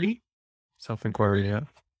am I? self-inquiry? Yeah.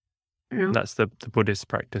 You know? That's the Buddhist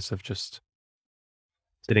practice of just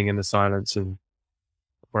sitting in the silence and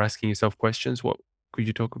or asking yourself questions. What could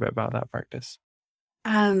you talk about that practice?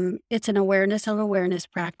 It's an awareness of awareness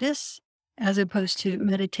practice, as opposed to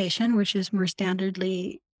meditation, which is more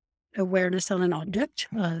standardly awareness on an object,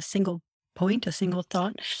 a single point, a single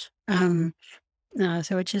thought.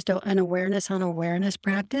 So it's just an awareness on awareness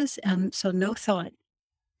practice. And so no thought.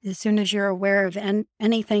 As soon as you're aware of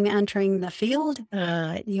anything entering the field,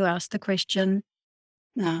 you ask the question,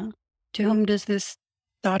 to whom does this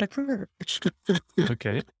thought occur?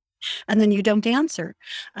 Okay. And then you don't answer.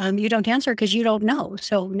 You don't answer because you don't know.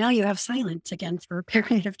 So now you have silence again for a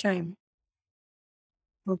period of time.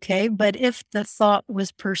 Okay. But if the thought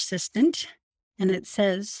was persistent and it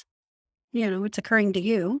says, it's occurring to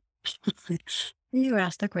you, you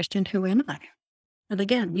ask the question, who am I? And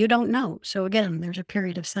again, you don't know. So again, there's a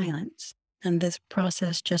period of silence, and this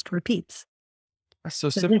process just repeats. That's so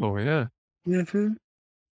simple, yeah. Mm-hmm.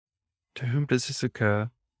 To whom does this occur?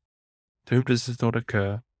 To whom does this thought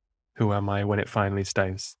occur? Who am I when it finally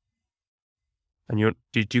stays? And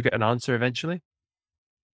did you get an answer eventually?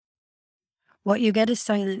 What you get is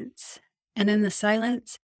silence. And in the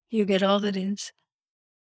silence, you get all that is.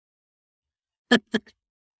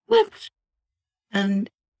 and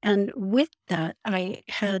with that, I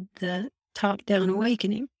had the top-down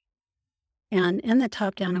awakening. And in the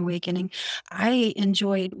top-down awakening, I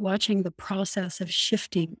enjoyed watching the process of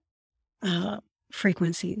shifting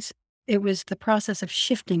frequencies. It was the process of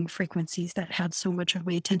shifting frequencies that had so much of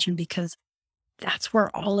my attention, because that's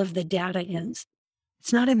where all of the data is.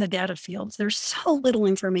 It's not in the data fields. There's so little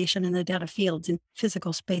information in the data fields in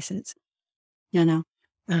physical spaces, but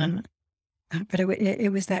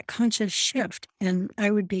it was that conscious shift. And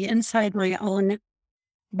I would be inside my own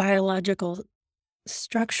biological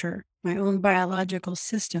structure, my own biological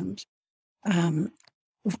systems, um,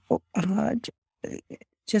 uh,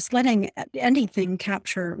 just letting anything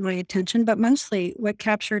capture my attention. But mostly what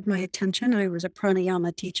captured my attention, I was a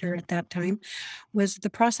pranayama teacher at that time, was the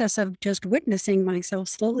process of just witnessing myself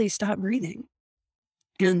slowly stop breathing.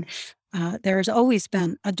 And There's always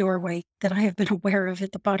been a doorway that I have been aware of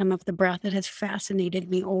at the bottom of the breath that has fascinated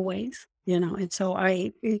me always, and so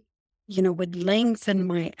would lengthen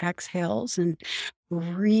my exhales and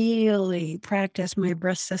really practice my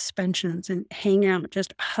breath suspensions and hang out,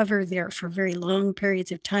 just hover there for very long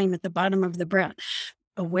periods of time at the bottom of the breath,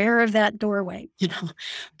 aware of that doorway.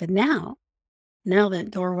 But now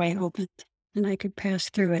that doorway opened and I could pass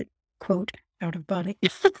through it, quote, out of body.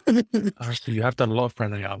 Oh, so you have done a lot of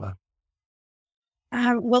pranayama.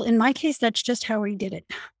 Well, in my case, that's just how I did it.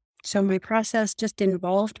 So my process just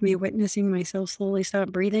involved me witnessing myself slowly stop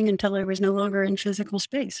breathing until I was no longer in physical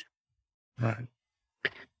space. Right.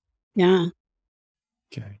 Yeah.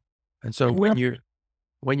 Okay. And so Well,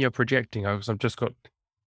 when you're projecting, I've just,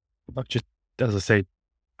 as I say,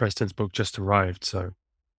 Preston's book just arrived, so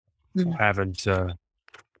mm, I haven't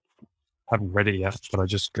read it yet, but I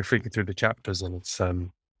just flicking through the chapters, and it's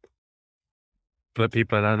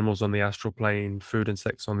people and animals on the astral plane, food and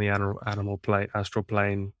sex on the animal plane, astral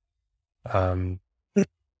plane. There's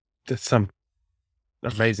some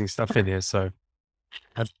amazing stuff in here. So,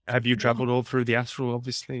 have you traveled all through the astral?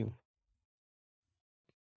 Obviously,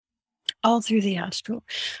 all through the astral.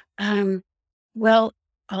 Um, well,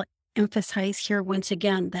 I'll emphasize here once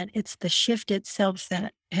again that it's the shift itself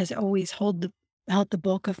that has always held the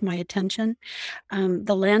bulk of my attention.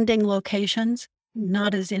 The landing locations,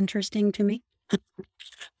 not as interesting to me.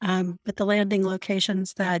 But the landing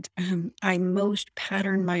locations that I most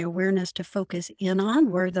patterned my awareness to focus in on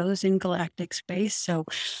were those in galactic space. So,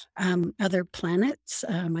 other planets,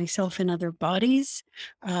 myself in other bodies,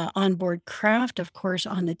 onboard craft, of course,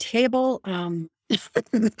 on the table. A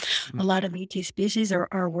lot of ET species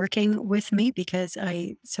are working with me because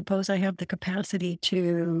I suppose I have the capacity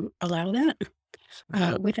to allow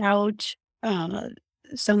that without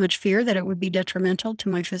so much fear that it would be detrimental to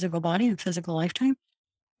my physical body and physical lifetime.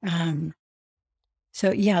 Um,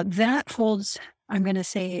 so yeah, that holds, I'm gonna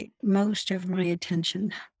say, most of my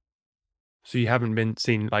attention. so you haven't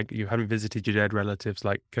you haven't visited your dead relatives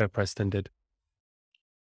like Preston did.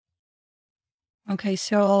 Okay,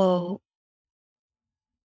 so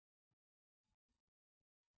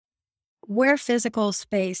where physical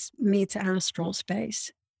space meets astral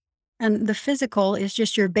space, and the physical is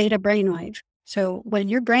just your beta brainwave. So when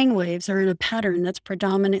your brainwaves are in a pattern that's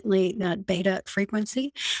predominantly that beta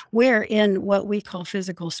frequency, we're in what we call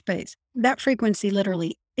physical space. That frequency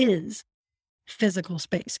literally is physical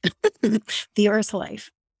space, the earth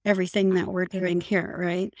life, everything that we're doing here,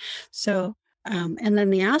 right? So, and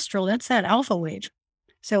then the astral, that's that alpha wave.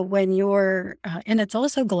 So when you're, and it's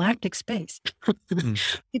also galactic space.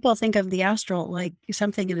 People think of the astral like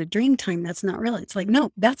something in a dream time. That's not real. It's like,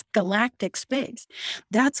 no, that's galactic space.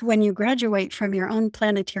 That's when you graduate from your own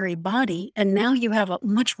planetary body. And now you have a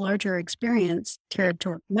much larger experience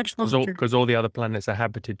territory, much larger. Because all the other planets are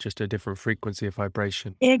habited just a different frequency of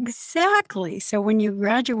vibration. Exactly. So when you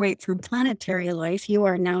graduate from planetary life, you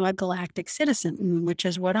are now a galactic citizen, which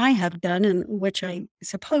is what I have done, and which I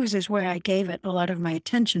suppose is where I gave it a lot of my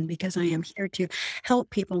attention because I am here to help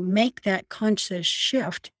people make that conscious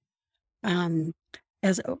shift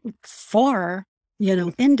as far,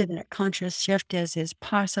 into that conscious shift as is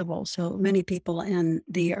possible. So many people in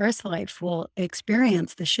the earth life will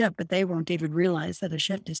experience the shift, but they won't even realize that a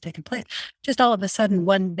shift has taken place. Just all of a sudden,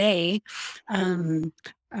 one day,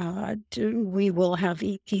 we will have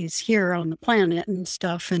ETs here on the planet and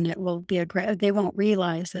stuff, and it will be they won't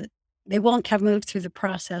realize that they won't have moved through the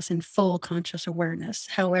process in full conscious awareness.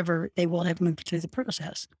 However, they will have moved through the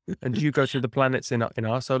process. And do you go to the planets in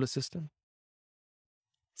our solar system?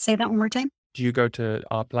 Say that one more time. Do you go to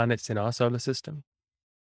our planets in our solar system?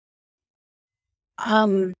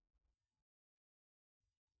 I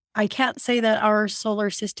can't say that our solar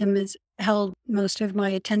system has held most of my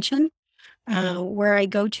attention. Where I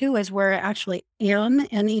go to is where I actually am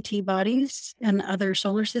in ET bodies and other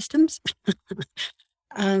solar systems.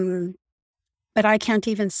 um, but I can't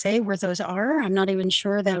even say where those are. I'm not even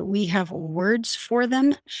sure that we have words for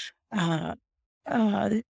them. Uh, uh,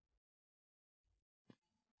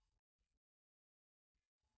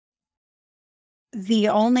 the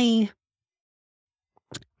only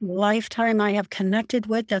lifetime I have connected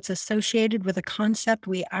with that's associated with a concept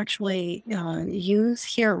we actually use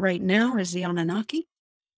here right now is the Anunnaki.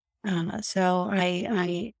 So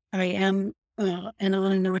I am an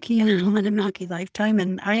Anunnaki in an Anunnaki lifetime,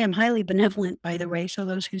 and I am highly benevolent, by the way. So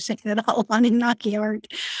those who say that all Anunnaki aren't,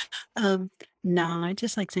 um, no, I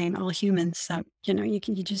just like saying all humans suck. You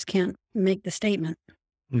just can't make the statement.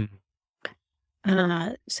 Mm.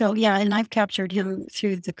 So yeah, and I've captured him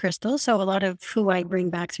through the crystal. So a lot of who I bring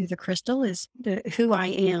back through the crystal is who I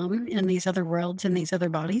am in these other worlds, in these other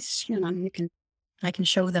bodies. I can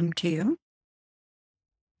show them to you.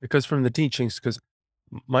 Because from the teachings, because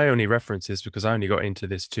my only reference is because I only got into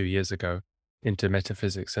this 2 years ago, into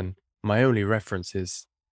metaphysics, and my only reference is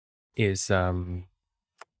the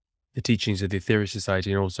teachings of the Ethereal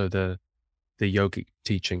Society and also the yogic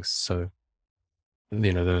teachings. So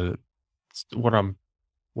the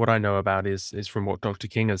what I know about is from what Dr.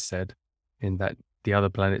 King has said, in that the other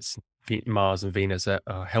planets, Mars and Venus,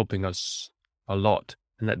 are helping us a lot,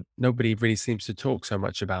 and that nobody really seems to talk so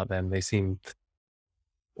much about them. They seem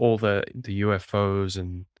all the UFOs,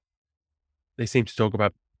 and they seem to talk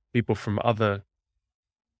about people from other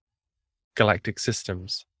galactic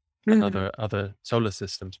systems and Mhm. other solar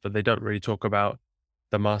systems, but they don't really talk about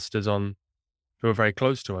the masters on who are very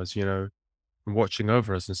close to us, and watching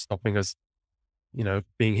over us and stopping us,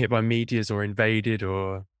 being hit by meteors or invaded,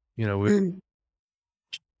 or with,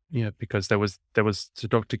 Mm. because there was so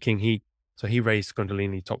Dr. King, he raised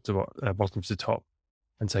Kundalini top to bottom to top,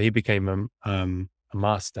 and so he became a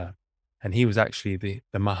master, and he was actually the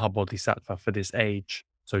Mahabodhisattva for this age.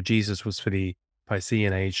 So Jesus was for the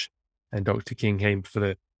Piscean age, and Dr. King came for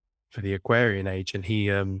the Aquarian age, and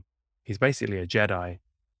he's basically a Jedi.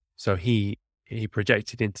 So he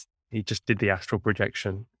projected into he just did the astral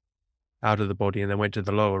projection out of the body and then went to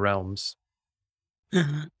the lower realms,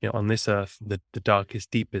 Uh-huh. on this earth, the darkest,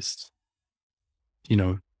 deepest, you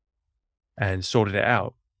know, and sorted it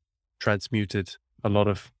out, transmuted a lot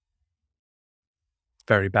of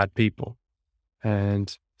very bad people.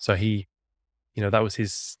 And so that was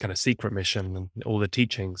his kind of secret mission, and all the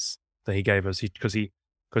teachings that he gave us,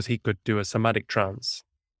 because he could do a somatic trance.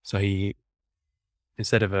 So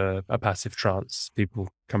instead of a passive trance, people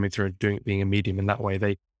coming through and being a medium in that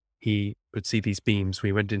way, he could see these beams.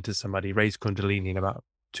 We went into somebody, raised Kundalini in about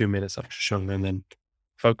 2 minutes after Shung, and then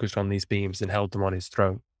focused on these beams and held them on his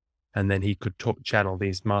throat. And then he could channel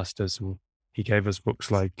these masters, and he gave us books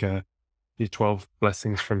like the 12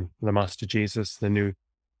 Blessings from the Master Jesus, the new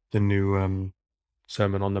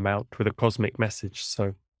Sermon on the Mount with a cosmic message.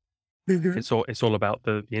 So Mhm. it's all about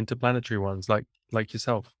the interplanetary ones, like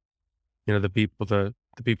yourself. The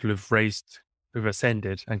people who've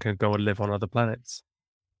ascended and can go and live on other planets,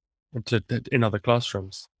 in other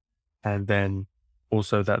classrooms. And then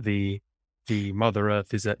also that the Mother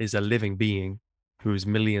Earth is a living being who is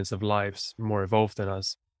millions of lives more evolved than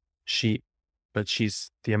us. But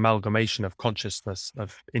she's the amalgamation of consciousness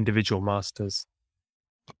of individual masters,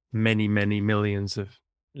 many, many millions of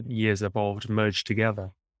years evolved, merged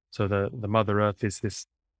together. So the Mother Earth is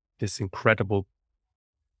this incredible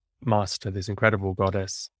master, this incredible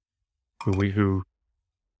goddess who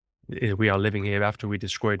we are living here after we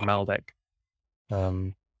destroyed Maldek.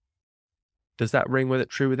 Um, does that ring with it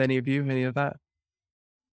true with any of you? Any of that?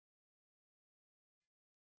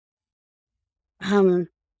 Um,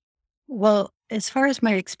 well, as far as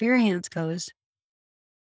my experience goes,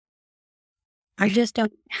 I just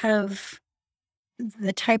don't have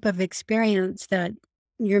the type of experience that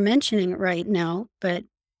you're mentioning right now, but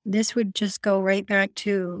this would just go right back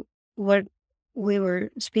to what we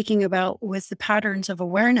were speaking about with the patterns of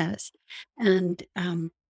awareness. And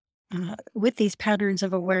with these patterns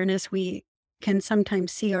of awareness, we can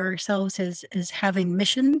sometimes see ourselves as having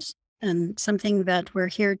missions and something that we're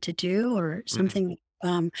here to do, or Mm. something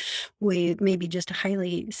we may be just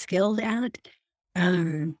highly skilled at.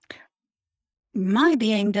 Um, my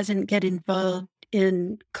being doesn't get involved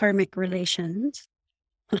in karmic relations.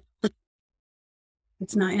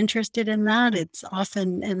 It's not interested in that. It's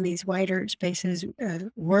often in these wider spaces,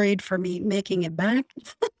 worried for me making it back.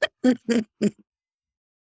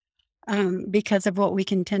 Because of what we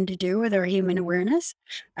can tend to do with our human awareness.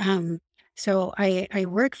 Um, so I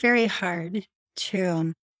work very hard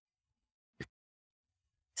to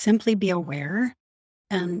simply be aware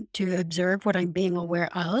and to observe what I'm being aware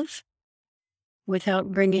of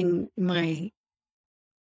without bringing my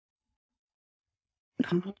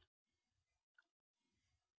um,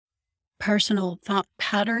 personal thought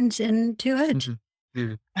patterns into it.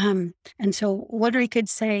 Mhm. Mm. And so what I could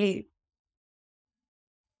say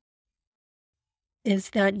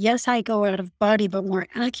is that, yes, I go out of body, but more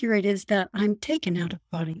accurate is that I'm taken out of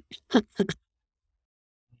body.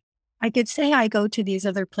 I could say I go to these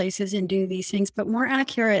other places and do these things, but more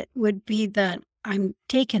accurate would be that I'm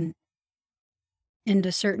taken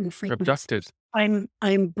into certain frequencies. Abducted.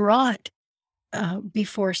 I'm brought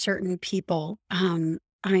before certain people.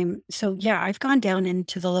 Yeah, I've gone down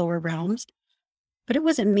into the lower realms, but it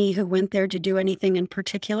wasn't me who went there to do anything in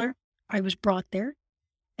particular. I was brought there,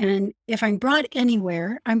 And if I'm brought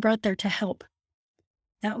anywhere, I'm brought there to help.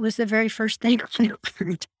 That was the very first thing I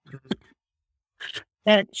learned.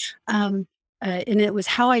 That, and it was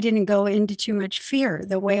how I didn't go into too much fear,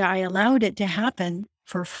 the way I allowed it to happen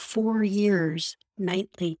for 4 years,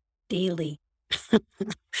 nightly, daily,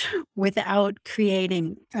 without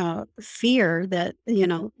creating, fear that,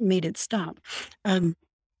 made it stop. Um,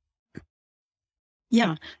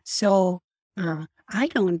 yeah, so, I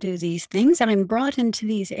don't do these things, and I'm brought into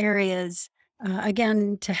these areas,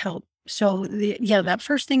 again, to help. So, that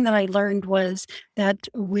first thing that I learned was that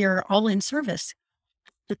we're all in service.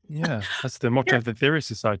 Yeah, that's the motto of the Theory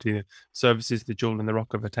Society. Service is the jewel in the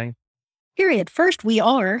rock of attainment. Period. First, we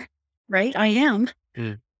are, right? I am.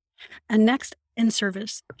 Mm. And next, in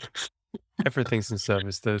service. Everything's in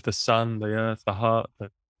service. The sun, the earth, the heart.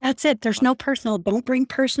 That's it. There's no personal. Don't bring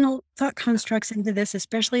personal thought constructs into this,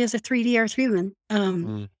 especially as a 3D Earth human.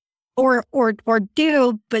 Or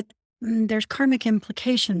do, but there's karmic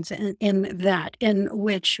implications in that, in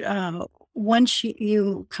which once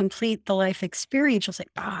you complete the life experience, you'll say,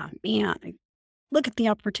 man, look at the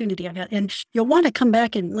opportunity I got. And you'll want to come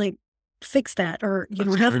back and like fix that, or,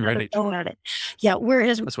 have another go at it. Yeah.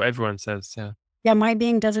 Whereas that's what everyone says. Yeah. Yeah, my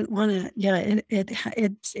being doesn't wanna,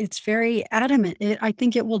 it's very adamant. I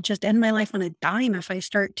think it will just end my life on a dime if I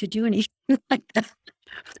start to do anything like that.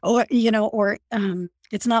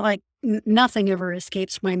 It's not like nothing ever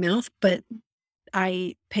escapes my mouth, but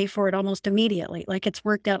I pay for it almost immediately. Like, it's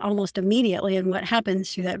worked out almost immediately in what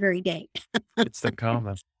happens through that very day. It's the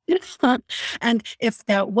karma. And if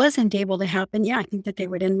that wasn't able to happen, I think that they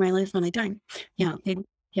would end my life on a dime.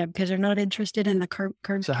 Because they're not interested in the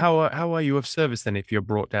current. So how are you of service then if you're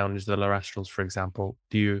brought down into the lower astrals, for example?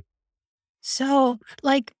 Do you? So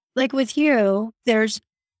like with you, there's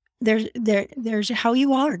how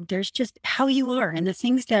you are. There's just how you are, and the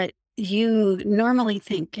things that you normally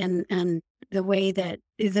think, and the way that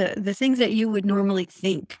the things that you would normally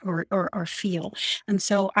think or feel. And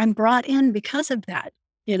so I'm brought in because of that.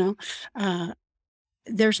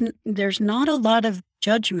 There's not a lot of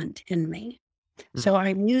judgment in me. So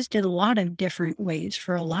I'm used in a lot of different ways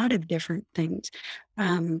for a lot of different things.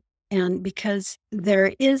 And because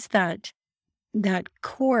there is that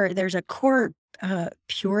core, there's a core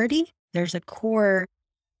purity, there's a core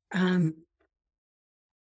I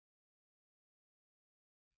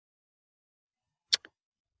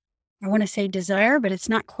want to say desire, but it's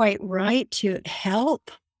not quite right, to help.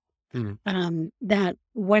 That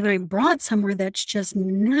when I'm brought somewhere, that's just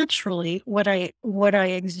naturally what I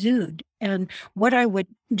exude, and what I would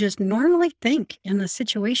just normally think in the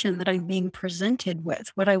situation that I'm being presented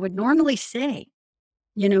with, what I would normally say,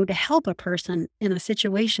 to help a person in a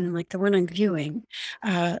situation like the one I'm viewing,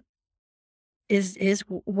 is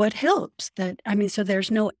what helps. So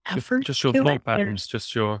there's no effort. Just your thought patterns,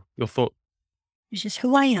 just your thought. It's just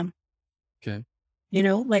who I am. Okay.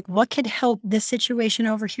 Like, what could help this situation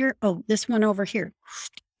over here? Oh, this one over here.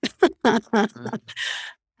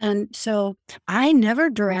 And so I never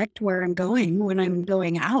direct where I'm going when I'm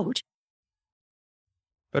going out.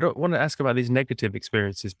 But I want to ask about these negative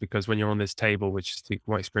experiences, because when you're on this table, which is the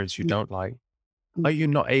one experience you don't like, are you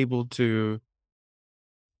not able to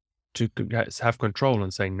have control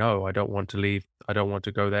and say, no, I don't want to leave. I don't want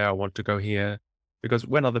to go there. I want to go here. Because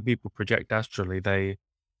when other people project astrally, they,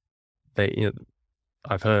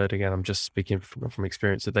 I've heard, again, I'm just speaking from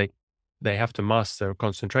experience, that they have to master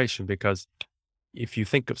concentration, because if you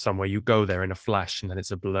think of somewhere, you go there in a flash, and then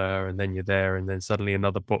it's a blur, and then you're there, and then suddenly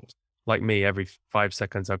another book. Like me, every 5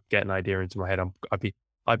 seconds, I get an idea into my head.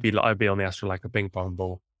 I'd be on the astral like a ping pong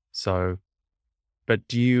ball. So, but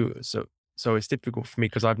so it's difficult for me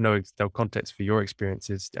because I've no context for your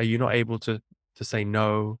experiences. Are you not able to say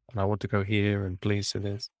no, and I want to go here, and please do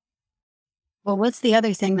this? Well, what's the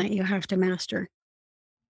other thing that you have to master?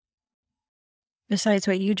 Besides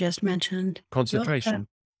what you just mentioned. Concentration.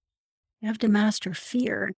 You have to master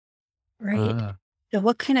fear, right? So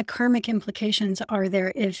what kind of karmic implications are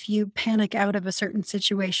there if you panic out of a certain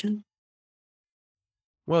situation?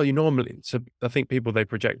 Well, so I think people, they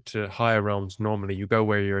project to higher realms. Normally you go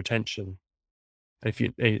where your attention, and if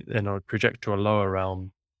you project to a lower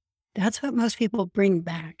realm. That's what most people bring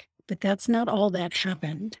back, but that's not all that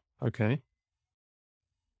happened. Okay.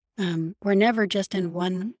 We're never just in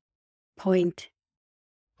one point.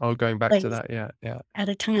 Oh, going back to that. Yeah. At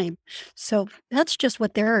a time. So that's just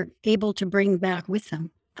what they're able to bring back with them.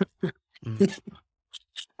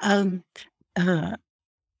 And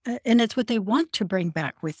it's what they want to bring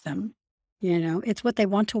back with them. It's what they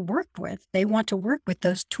want to work with. They want to work with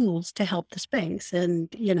those tools to help the space. And,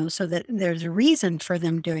 so that there's a reason for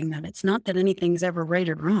them doing that. It's not that anything's ever right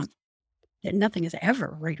or wrong. that nothing is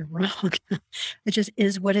ever right or wrong. It just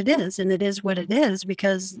is what it is. And it is what it is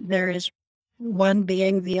because there is one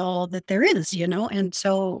being the all that there is, And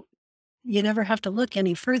so you never have to look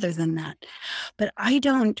any further than that. But I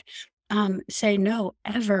don't say no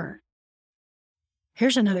ever.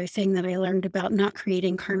 Here's another thing that I learned about not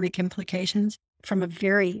creating karmic implications from a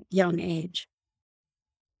very young age.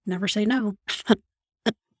 Never say no.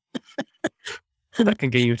 That can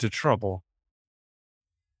get you into trouble.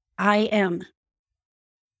 I am.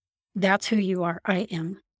 That's who you are. I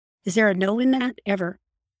am. Is there a no in that? Ever?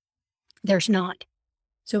 There's not.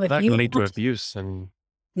 So if That you can lead to want- abuse and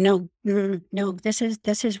no, no, this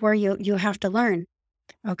is where you have to learn.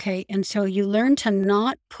 Okay. And so you learn to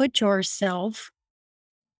not put yourself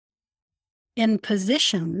in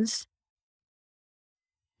positions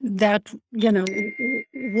that,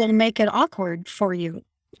 will make it awkward for you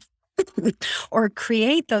or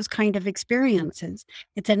create those kind of experiences.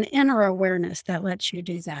 It's an inner awareness that lets you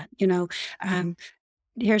do that.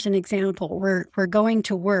 Here's an example. We're going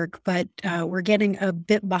to work, but we're getting a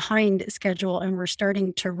bit behind schedule and we're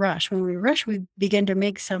starting to rush. When we rush, we begin to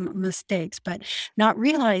make some mistakes, but not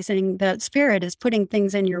realizing that spirit is putting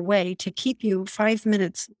things in your way to keep you 5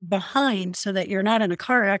 minutes behind so that you're not in a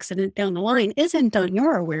car accident down the line isn't on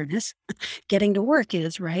your awareness. Getting to work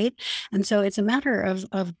is, right? And so it's a matter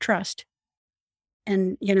of trust.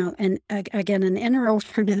 And, again, an inner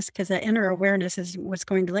awareness, because that inner awareness is what's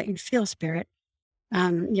going to let you feel spirit.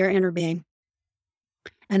 Your inner being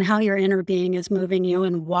and how your inner being is moving you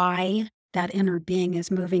and why that inner being is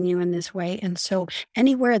moving you in this way. And so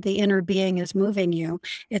anywhere the inner being is moving you,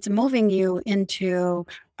 it's moving you into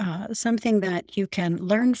something that you can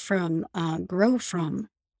learn from, grow from.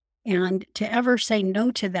 And to ever say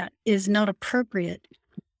no to that is not appropriate.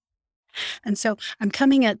 And so I'm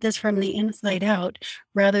coming at this from the inside out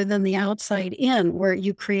rather than the outside in, where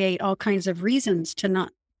you create all kinds of reasons to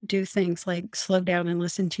not do things like slow down and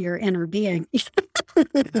listen to your inner being.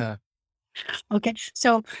 yeah. Okay.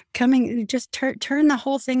 So just turn the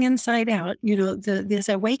whole thing inside out. This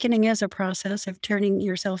awakening is a process of turning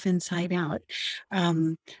yourself inside out,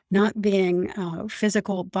 not being a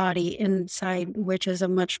physical body inside, which is a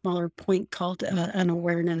much smaller point called an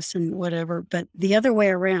awareness and whatever, but the other way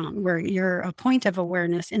around, where you're a point of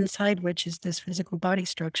awareness inside, which is this physical body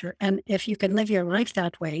structure. And if you can live your life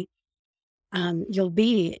that way, you'll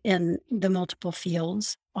be in the multiple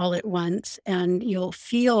fields all at once, and you'll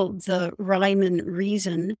feel the rhyme and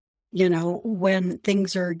reason, when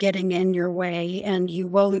things are getting in your way, and you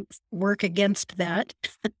won't work against that.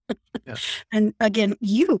 Yeah. And again,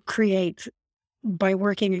 you create by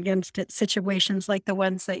working against it situations like the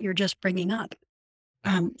ones that you're just bringing up.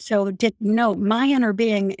 So my inner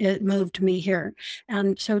being, it moved me here.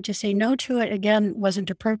 And so to say no to it again wasn't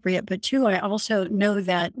appropriate. But two, I also know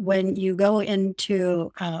that when you go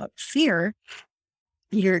into fear,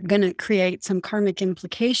 you're going to create some karmic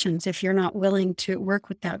implications if you're not willing to work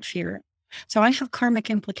with that fear. So I have karmic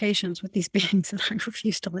implications with these beings that I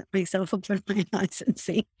refuse to let myself open my eyes and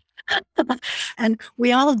see. And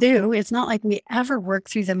we all do. It's not like we ever work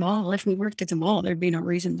through them all. If we worked through them all, there'd be no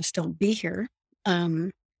reason to still be here.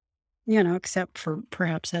 Except for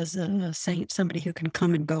perhaps as a saint, somebody who can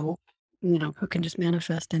come and go, who can just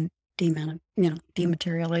manifest and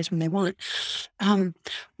dematerialize when they want.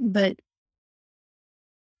 But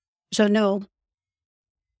so no,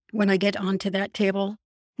 when I get onto that table,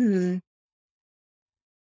 no,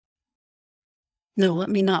 let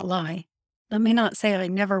me not lie. Let me not say I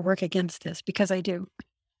never work against this, because I do.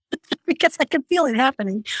 Because I can feel it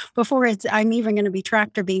happening before I'm even going to be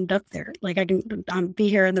tracked or beamed up there. Like I can be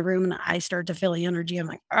here in the room and I start to feel the energy. I'm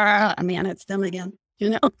like, man, it's them again,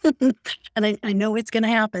 and I know it's going to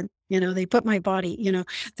happen. They put my body,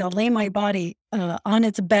 they'll lay my body on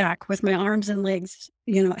its back with my arms and legs,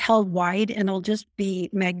 held wide, and I'll just be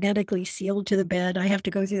magnetically sealed to the bed. I have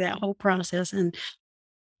to go through that whole process. And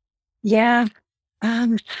yeah,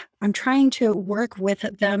 I'm trying to work with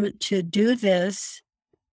them to do this.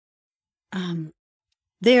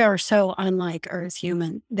 They are so unlike Earth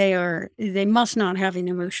human. They must not have an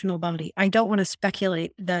emotional body. I don't want to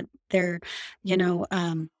speculate that they're,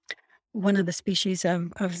 one of the species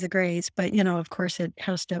of the Greys, but of course it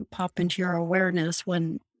has to pop into your awareness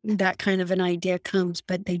when that kind of an idea comes,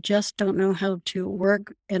 but they just don't know how to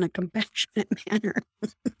work in a compassionate manner.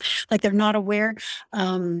 Like they're not aware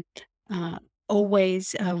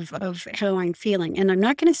always of how I'm feeling. And I'm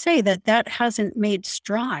not going to say that hasn't made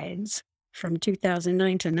strides from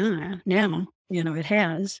 2009 to now, it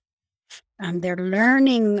has. They're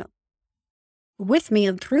learning with me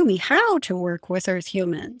and through me how to work with Earth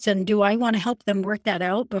humans. And do I want to help them work that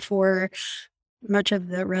out before much of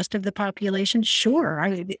the rest of the population, sure,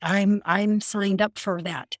 I'm signed up for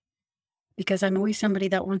that because I'm always somebody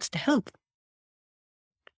that wants to help.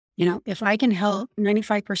 If I can help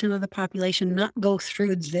 95% of the population not go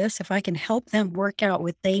through this, if I can help them work out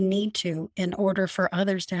what they need to in order for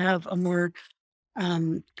others to have a more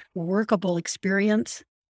workable experience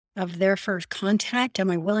of their first contact,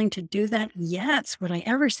 am I willing to do that? Yes. Would I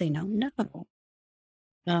ever say no?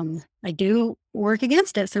 No. I do work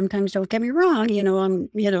against it sometimes, don't get me wrong,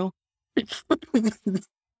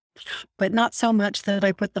 but not so much that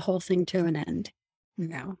I put the whole thing to an end.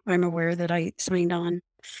 No, I'm aware that I signed on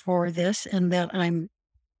for this and that I'm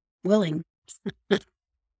willing.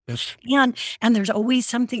 Yes. And there's always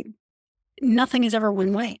something, nothing is ever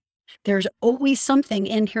one way. There's always something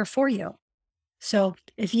in here for you. So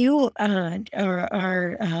if you let's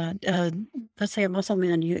say a muscle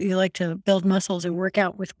man, you like to build muscles and work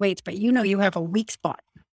out with weights, but you have a weak spot.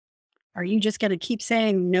 Are you just going to keep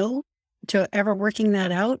saying no to ever working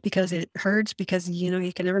that out because it hurts, because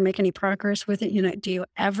you can never make any progress with it? Do you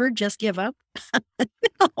ever just give up?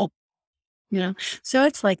 No. So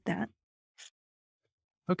it's like that.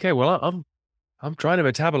 Okay, well, I'm trying to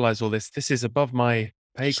metabolize all this. This is above my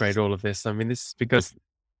pay grade, all of this. I mean, this is because,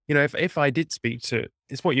 if I did speak to,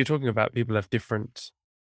 it's what you're talking about. People have different,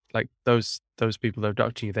 like those people that are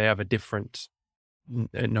abducting you, they have a different,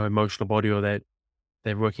 emotional body, or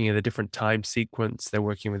they're working in a different time sequence. They're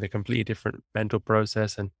working with a completely different mental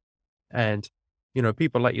process. And,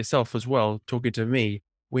 people like yourself as well, talking to me,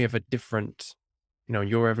 we have a different,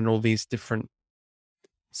 you're having all these different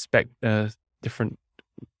different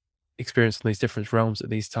experience in these different realms at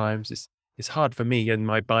these times. It's hard for me in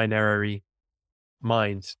my binary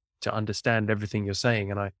mind to understand everything you're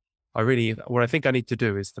saying. And I really, what I think I need to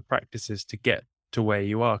do is the practices to get to where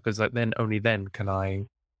you are. Cause then only then can I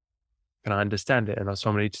understand it. And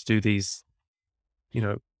so I need to do these,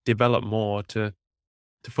 develop more to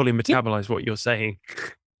fully metabolize what you're saying.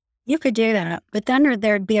 You could do that, but then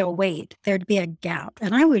there'd be a wait, there'd be a gap.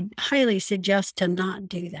 And I would highly suggest to not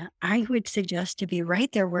do that. I would suggest to be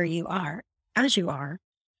right there where you are, as you are,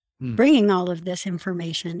 bringing all of this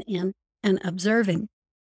information in and observing.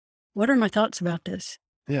 What are my thoughts about this?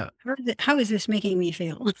 Yeah. How is this making me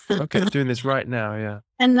feel? Okay. Doing this right now. Yeah.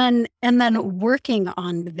 And then working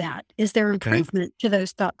on that. Is there improvement to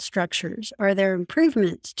those thought structures? Are there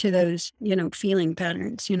improvements to those, feeling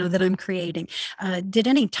patterns, that I'm creating? Did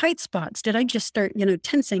any tight spots? Did I just start,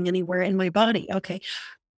 tensing anywhere in my body? Okay.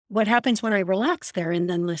 What happens when I relax there and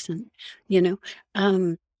then listen?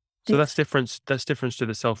 So that's difference. That's difference to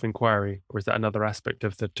the self-inquiry, or is that another aspect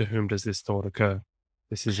of the to whom does this thought occur?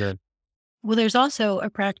 This is Well, there's also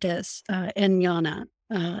a practice in jnana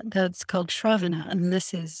that's called Shravana, and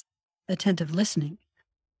this is attentive listening.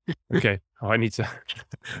 okay. Oh, I need to.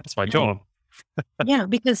 That's my job. Yeah,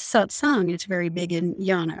 because satsang is very big in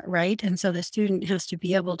jnana, right? And so the student has to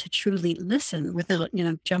be able to truly listen without,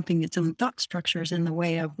 jumping its own thought structures in the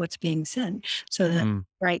way of what's being said, so that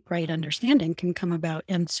right understanding can come about.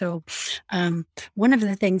 And so one of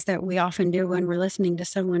the things that we often do when we're listening to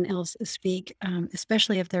someone else speak,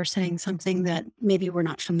 especially if they're saying something that maybe we're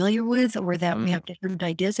not familiar with or that we have different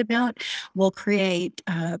ideas about, we'll create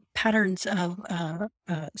patterns of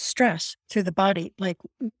stress through the body. Like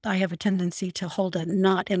I have a tendency to hold a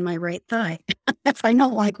knot in my right thigh if I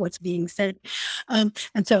don't like what's being said. And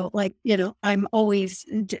so I'm always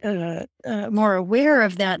more aware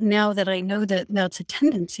of that now that I know that that's a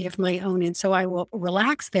tendency of my own. And so I will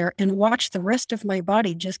relax there and watch the rest of my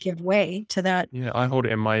body just give way to that. Yeah, I hold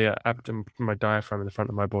it in my abdomen, my diaphragm in the front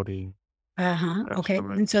of my body. Okay.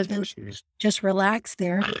 And so then just relax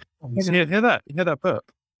there. Hear that? You hear that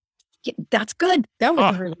burp? Yeah, that's good. That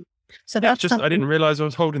was really. So that's just, I didn't realize I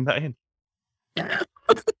was holding that in.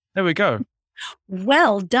 There we go.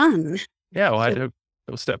 Well done. Yeah, well, I did a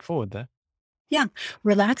little step forward there. Yeah,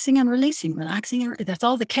 relaxing and releasing, that's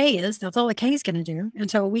all the K is. That's all the K is going to do. And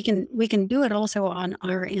so we can do it also on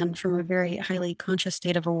our end from a very highly conscious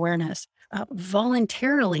state of awareness,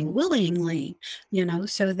 voluntarily, willingly,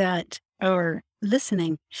 so that our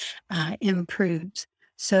listening improves.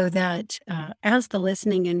 So that as the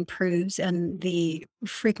listening improves and the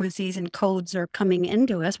frequencies and codes are coming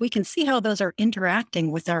into us, we can see how those are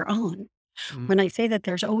interacting with our own. When I say that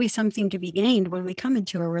there's always something to be gained when we come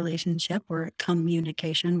into a relationship or a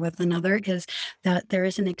communication with another, is that there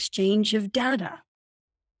is an exchange of data.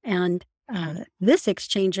 And this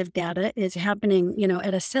exchange of data is happening,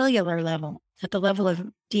 at a cellular level, at the level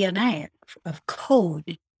of DNA, of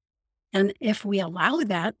code. And if we allow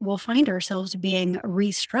that, we'll find ourselves being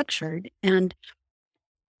restructured. And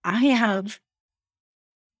I have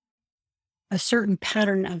a certain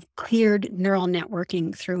pattern of cleared neural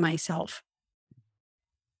networking through myself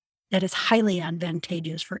that is highly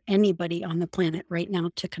advantageous for anybody on the planet right now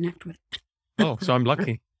to connect with. Oh, so I'm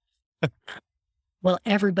lucky. Well,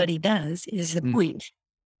 everybody does, is the Mm. point.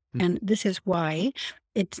 Mm. And this is why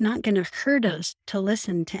it's not going to hurt us to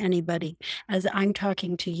listen to anybody. As I'm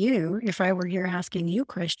talking to you, if I were here asking you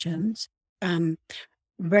questions,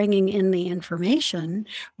 bringing in the information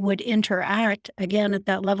would interact again at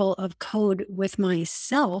that level of code with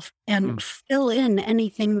myself and Mm. fill in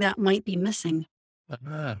anything that might be missing,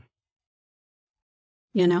 Ah,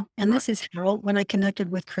 And right. this is how, when I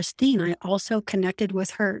connected with Christine, I also connected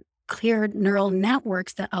with her cleared neural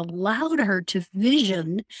networks that allowed her to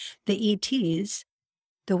vision the ETs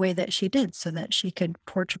the way that she did so that she could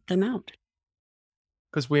portrait them out.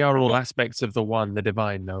 Because we are all aspects of the one, the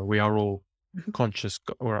divine. No, we are all Mhm. conscious,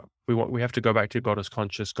 or we have to go back to God as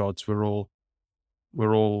conscious gods. We're all.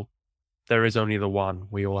 There is only the one.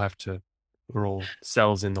 We're all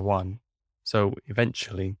cells in the one. So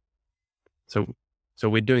eventually, so so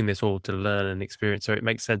we're doing this all to learn and experience. So it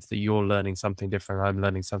makes sense that you're learning something different. I'm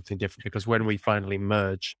learning something different because when we finally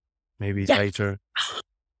merge, maybe Yes. later,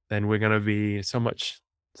 then we're going to be so much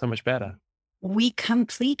better. We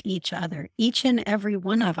complete each other. Each and every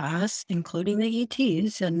one of us, including the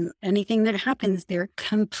ETs and anything that happens there,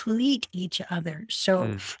 complete each other.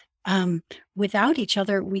 So without each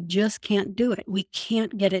other, we just can't do it. We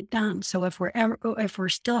can't get it done. So if we're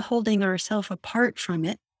still holding ourselves apart from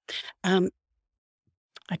it,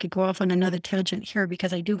 I could go off on another tangent here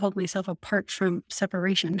because I do hold myself apart from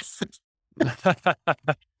separation.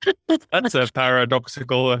 That's a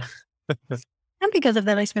paradoxical. And because of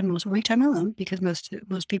that, I spend most of my time alone because most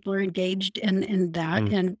people are engaged in that,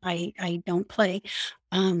 Mm. and I don't play.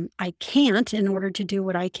 I can't in order to do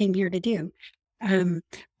what I came here to do.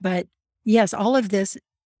 But yes, all of this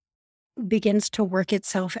begins to work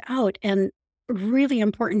itself out. And really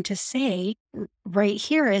important to say right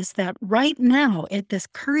here is that right now, at this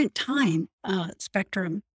current time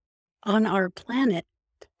spectrum on our planet,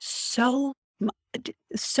 so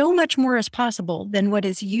so much more is possible than what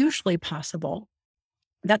is usually possible.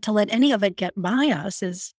 That to let any of it get by us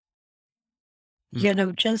is,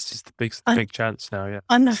 It's just just the big chance now. Yeah,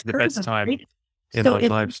 this is the unheard best of, time right? in So our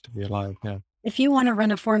lives to be alive. Yeah. if you want to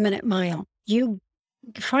run a 4-minute mile, you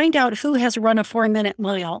find out who has run a 4-minute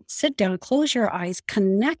mile, sit down, close your eyes,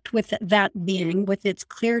 connect with that being, with its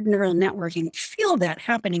cleared neural networking, feel that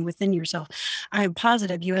happening within yourself. I'm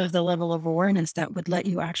positive you have the level of awareness that would let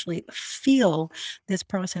you actually feel this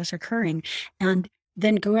process occurring, and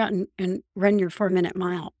then go out and run your 4-minute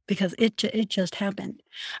mile because it just happened.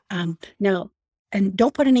 Now, and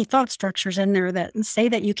don't put any thought structures in there that say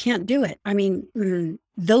that you can't do it. I mean,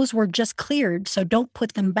 those were just cleared, so don't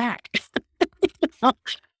put them back.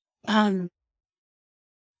 Um,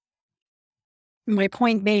 my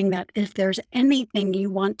point being that if there's anything you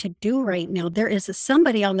want to do right now, there is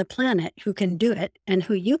somebody on the planet who can do it and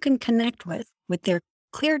who you can connect with their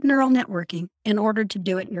cleared neural networking in order to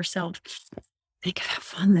do it yourself. Think of how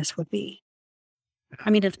fun this would be. I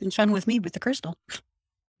mean, it's been fun with me with the crystal.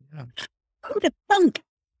 Yeah. Who'd have thunk?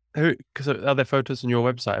 Because are there photos on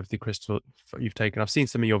your website of the crystal you've taken? I've seen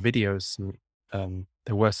some of your videos, and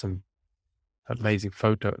there were some amazing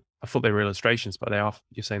photo. I thought they were illustrations, but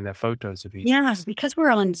you're saying they're photos of each. Yeah, because we're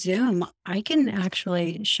on Zoom, I can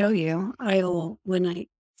actually show you. I will when I.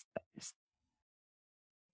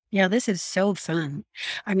 Yeah, this is so fun.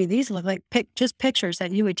 I mean, these look like just pictures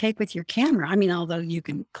that you would take with your camera. I mean, although you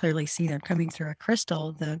can clearly see they're coming through a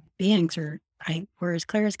crystal, the beings we're as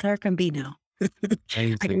clear can be now. I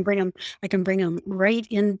can Amazing. bring them right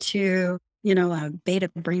into, a beta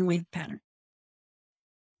brainwave pattern.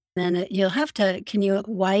 Then you'll have to, can you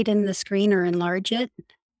widen the screen or enlarge it?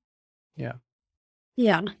 Yeah.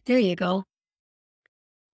 Yeah, there you go.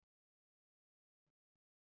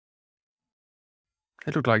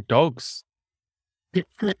 They look like dogs.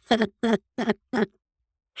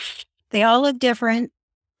 They all look different.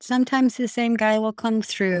 Sometimes the same guy will come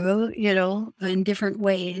through, in different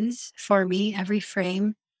ways for me. Every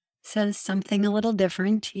frame says something a little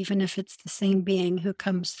different, even if it's the same being who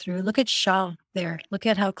comes through. Look at Shaw there. Look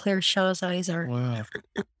at how clear Shaw's eyes are. Wow.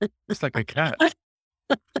 It's like a cat.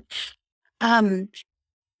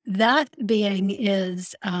 That being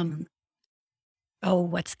is, oh,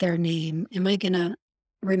 what's their name? Am I gonna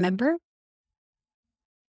remember?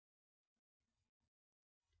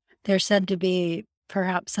 They're said to be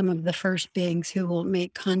perhaps some of the first beings who will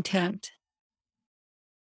make contact.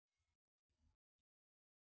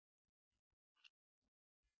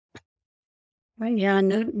 Right, yeah,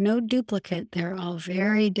 no duplicate. They're all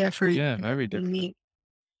very different, Yeah, very different. unique.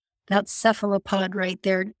 that cephalopod right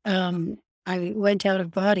there, I went out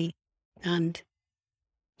of body, and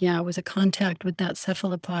yeah, it was a contact with that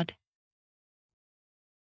cephalopod.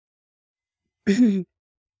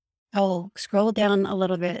 I'll scroll down a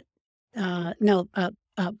little bit. No,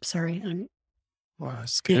 up, sorry. Wow,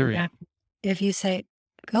 scary. Yeah. If you say,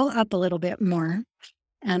 go up a little bit more,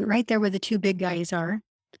 and right there where the two big guys are,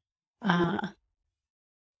 uh,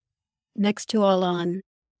 next to Alon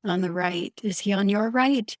on the right. Is he on your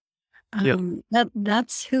right? Yep.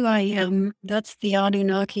 That's who I am. That's the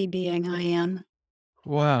Anunnaki being I am.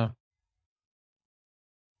 Wow.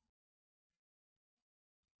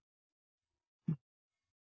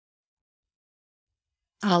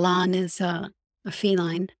 Alon is a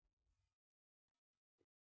feline.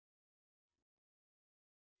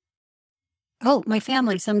 Oh, my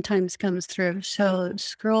family sometimes comes through. So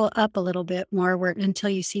scroll up a little bit more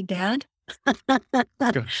until you see Dad.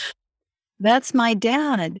 Good. That's my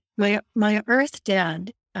dad, my Earth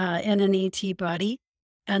dad, in an ET body,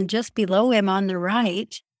 and just below him on the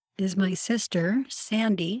right is my sister,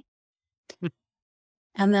 Sandy.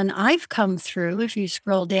 And then I've come through, if you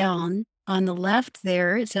scroll down, on the left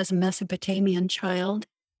there, it says Mesopotamian child.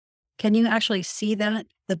 Can you actually see that,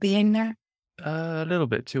 the being there? A little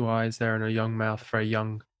bit, 2 eyes there and a young mouth, very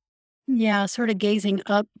young. Yeah, sort of gazing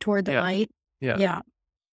up toward the Yeah. light. Yeah. Yeah.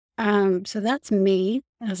 So that's me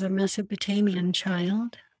as a Mesopotamian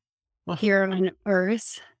child Oh, here on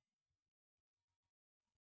Earth.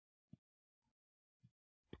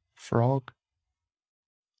 frog.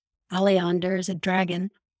 Aleander is a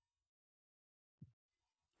dragon.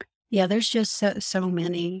 Yeah, there's just so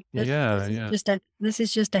many. Yeah, yeah. This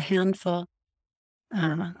is just a handful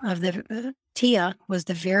of the Tia was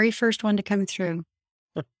the very first one to come through.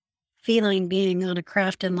 Huh. Feline being on a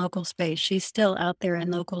craft in local space. She's still out there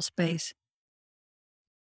in local space.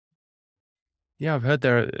 Yeah, I've heard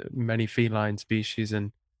there are many feline species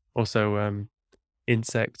and also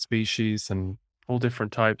insect species and all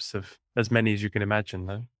different types of as many as you can imagine,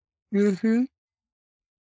 though. Hmm.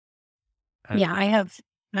 And, Yeah,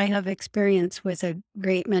 I have experience with a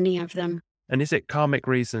great many of them. and is it karmic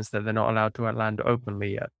reasons that they're not allowed to land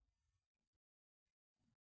openly yet?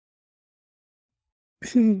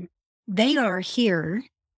 They are here.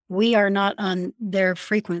 We are not on their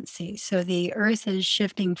frequency. So the Earth is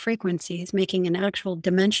shifting frequencies, making an actual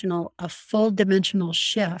a full dimensional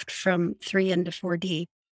shift from 3 into 4D.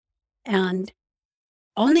 And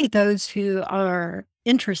only those who are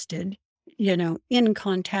interested, in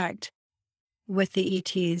contact with the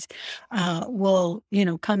ETs, will,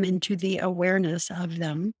 come into the awareness of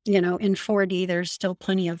them. In 4D, there's still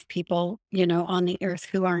plenty of people, on the Earth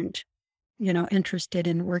who aren't, interested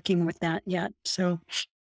in working with that yet. So,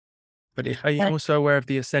 But are you but also aware of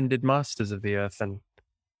the ascended masters of the earth and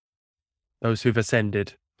those who've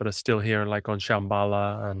ascended but are still here, like on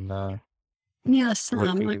Shambhala and yes,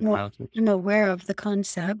 working in clouds? I'm aware of the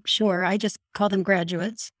concept. Sure. I just call them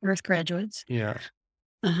graduates, Earth graduates. Yeah.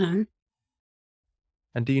 Uh-huh.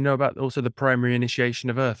 And do you know about also the primary initiation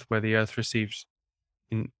of Earth, where the Earth receives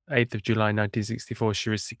in 8th of July 1964, she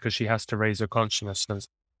received, because she has to raise her consciousness,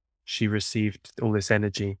 she received all this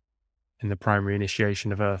energy in the primary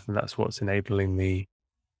initiation of Earth, and that's what's enabling the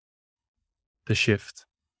shift.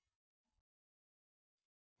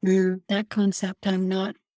 That concept I'm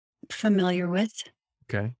not familiar with,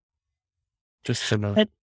 Okay. Just to know.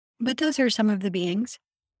 but those are some of the beings.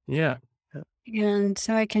 Yeah. And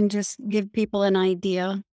so I can just give people an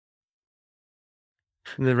idea.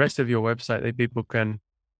 And the rest of your website,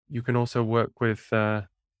 you can also work with, you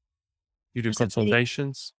do There's a video,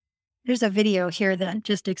 consultations. there's a video here that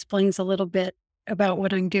just explains a little bit about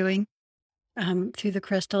what I'm doing through the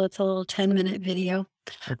crystal. It's a little 10-minute video.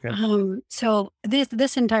 Okay. So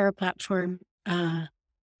this entire platform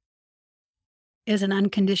is an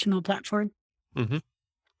unconditional platform. Mm-hmm.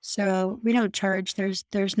 So we don't charge. There's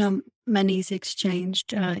no monies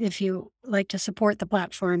exchanged. If you like to support the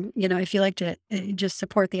platform, if you like to just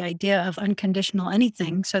support the idea of unconditional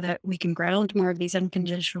anything so that we can ground more of these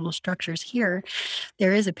unconditional structures here,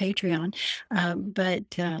 there is a Patreon.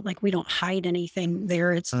 But like we don't hide anything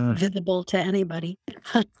there. It's visible to anybody.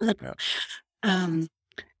 Yeah.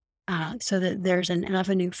 So that there's an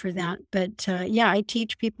avenue for that. But yeah, I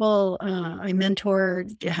teach people, I mentor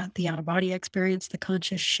the out of body experience, the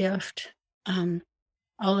conscious shift,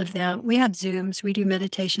 all of that. We have Zooms, we do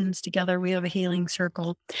meditations together, we have a healing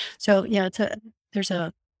circle. So yeah,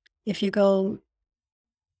 if you go,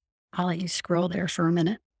 I'll let you scroll there for a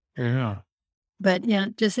minute. Yeah. But yeah,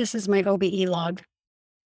 this is my OBE log.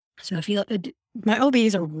 So if you my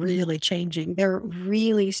OBs are really changing. They're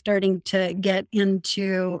really starting to get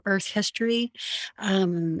into Earth history,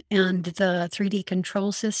 and the 3D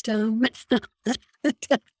control system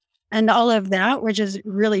and all of that, which is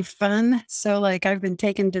really fun. So like I've been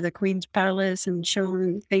taken to the Queen's Palace and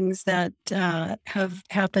shown things that have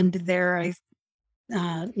happened there.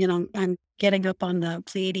 I'm getting up on the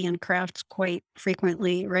Pleiadian crafts quite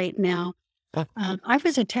frequently right now. I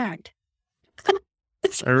was attacked.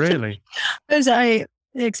 Oh, really? Because I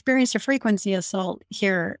experienced a frequency assault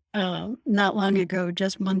here not long ago,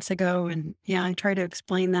 just months ago. And yeah, I try to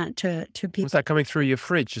explain that to people. Was that coming through your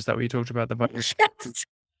fridge? Is that what you talked about? Yes.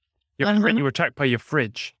 You were attacked by your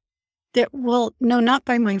fridge. Well, no, not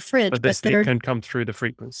by my fridge, But this it can come through the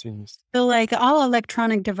frequencies. so like all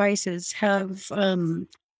electronic devices have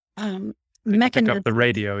Pick mechanisms up the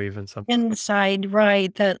radio, even something. inside,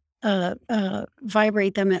 right, that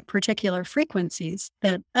vibrate them at particular frequencies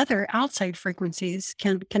that other outside frequencies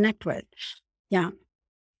can connect with. Yeah.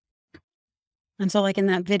 And so like in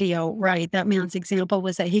that video, right, that man's example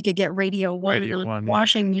was that he could get radio one Radio on one, the yeah.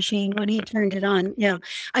 washing machine when he turned it on. Yeah.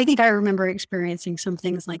 I think I remember experiencing some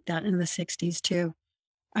things like that in the 60s too.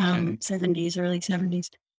 70s, early 70s.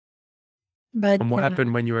 But And what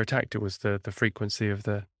happened when you were attacked? It was the frequency of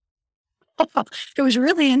the. it was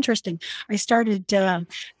really interesting. I started,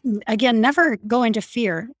 again, never go into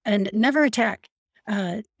fear and never attack.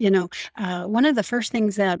 One of the first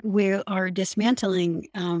things that we are dismantling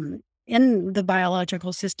in the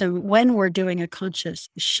biological system when we're doing a conscious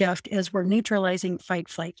shift is we're neutralizing fight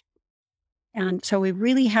flight. And so we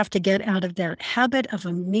really have to get out of that habit of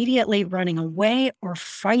immediately running away or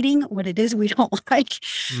fighting what it is we don't like.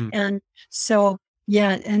 And so,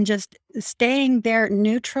 yeah, and just staying there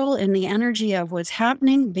neutral in the energy of what's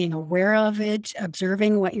happening, being aware of it,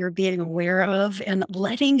 observing what you're being aware of, and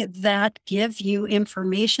letting that give you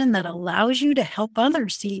information that allows you to help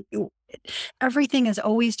others see you. Everything is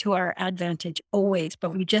always to our advantage, always.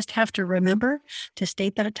 But we just have to remember to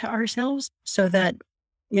state that to ourselves so that,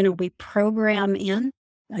 we program in.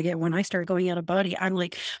 Again, when I start going out of body, I'm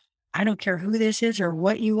like, I don't care who this is or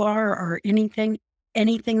what you are or anything.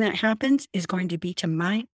 Anything that happens is going to be to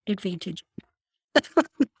my advantage.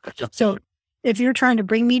 So if you're trying to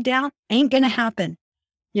bring me down, ain't going to happen.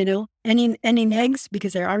 Any negs,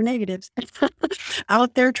 because there are negatives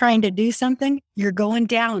out there trying to do something, you're going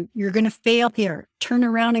down. You're going to fail here. Turn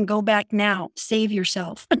around and go back now. Save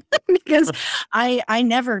yourself. Because I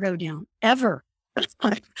never go down, ever.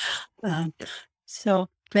 The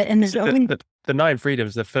 9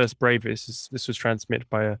 freedoms, the first bravery, this was transmitted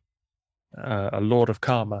by a Lord of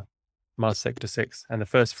Karma, Mars Sector 6, and the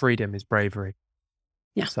first freedom is bravery.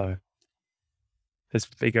 Yeah. So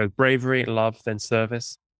it goes bravery, love, then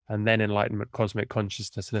service, and then enlightenment, cosmic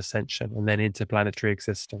consciousness, and ascension, and then interplanetary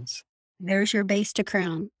existence. There's your base to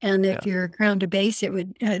crown, and if you're crown to base, it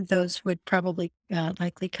would those would probably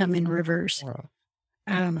likely come in reverse. Wow.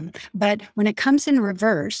 But when it comes in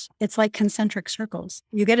reverse, it's like concentric circles.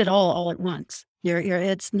 You get it all at once.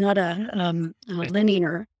 It's not a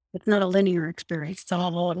linear. It's not a linear experience. It's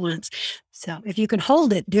all at once. So if you can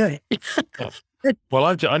hold it, do it. Well,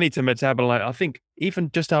 I need to metabolize. I think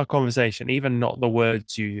even just our conversation, even not the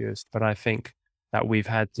words you used, but I think that we've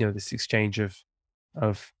had, this exchange of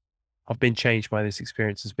I've been changed by this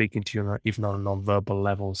experience of speaking to you, even on a non-verbal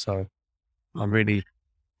level. So I'm really,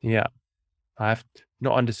 I've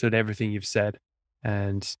not understood everything you've said,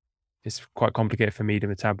 and it's quite complicated for me to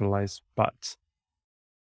metabolize, but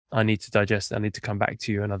I need to digest it. I need to come back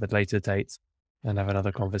to you another later date and have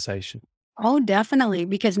another conversation. Oh, definitely.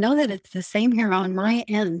 Because know that it's the same here on my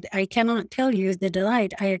end. I cannot tell you the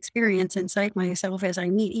delight I experience inside myself as I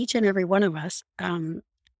meet each and every one of us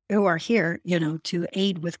who are here, to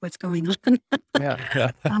aid with what's going on.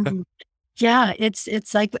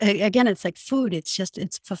 It's like, again, it's like food.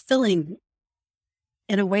 It's fulfilling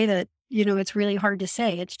in a way that, it's really hard to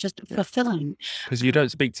say. It's just fulfilling. Because you don't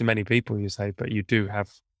speak to many people, you say, but you do have.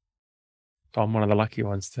 I'm one of the lucky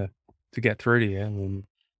ones to get through to you. I mean,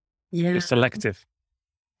 you're selective.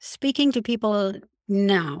 Speaking to people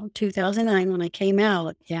now, 2009, when I came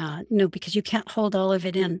out, because you can't hold all of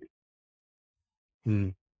it in.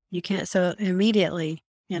 You can't. So immediately,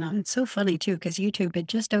 it's so funny too, because YouTube had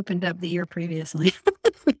just opened up the year previously.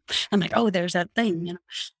 I'm like, oh, there's that thing,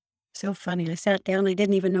 So funny. I sat down. I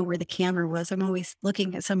didn't even know where the camera was. I'm always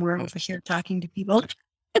looking at somewhere over here talking to people.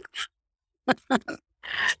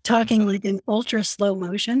 Talking like in ultra slow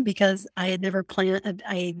motion because I had never planned.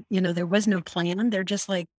 There was no plan. They're just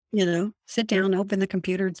like, sit down, open the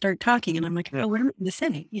computer and start talking. And I'm like, oh, what am I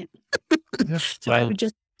saying? So I would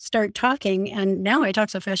just start talking. And now I talk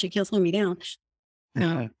so fast, you can't slow me down.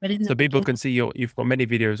 Yeah. But in So the people beginning, can see you've got many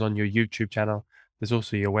videos on your YouTube channel. There's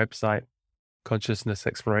also your website,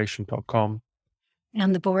 consciousnessexploration.com.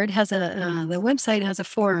 and the board has the website has a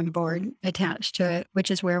forum board attached to it, which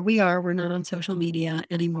is where we are. We're not on social media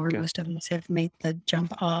anymore. Okay. Most of us have made the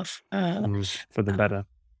jump off, For the uh, better.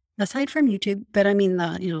 aside from YouTube, but I mean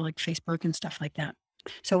like Facebook and stuff like that.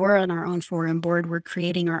 So we're on our own forum board. We're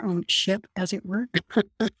creating our own ship, as it were,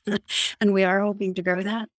 and we are hoping to grow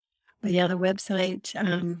that. But yeah, the website,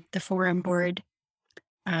 the forum board,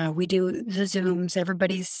 we do the Zooms.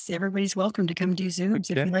 Everybody's welcome to come do Zooms.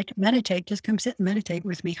 If Okay. you like to meditate, just come sit and meditate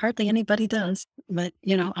with me. Hardly anybody does, but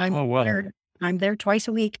I'm Oh, wow. there. I'm there twice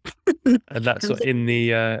a week. And that's Come sit. in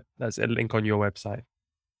the that's a link on your website.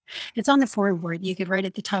 It's on the forum board. You could write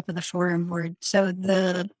at the top of the forum board. So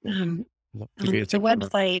the Community forum.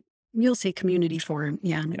 website, you'll see community forum.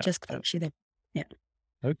 Yeah, and it Yeah, just yeah. clicks you there. Yeah.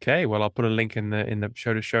 Okay, well, I'll put a link in the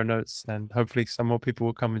show notes, and hopefully some more people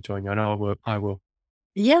will come and join you. I know I will.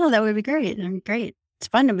 Yeah, that would be great. Great. It's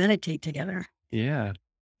fun to meditate together. Yeah.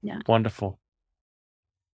 Yeah. Wonderful.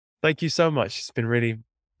 Thank you so much. It's been really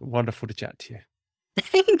wonderful to chat to you.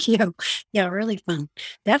 Thank you. Yeah, really fun.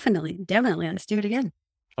 Definitely. Let's do it again.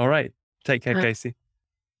 All right. Take care, Uh, Casey.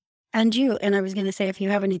 And I was going to say, if you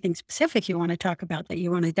have anything specific you want to talk about that you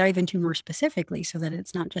want to dive into more specifically so that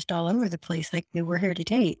it's not just all over the place like we're here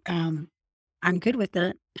today, I'm good with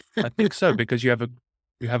that. I think so, because you have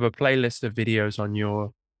a playlist of videos on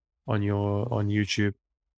YouTube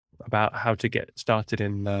about how to get started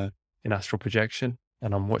in astral projection,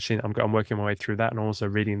 and I'm working my way through that, and also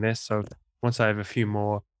reading this. So once I've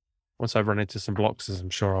run into some blocks, as I'm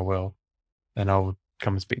sure I will, then I'll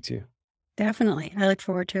come and speak to you. Definitely. I look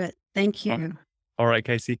forward to it. Thank you. All right,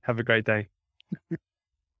 Casey. Have a great day.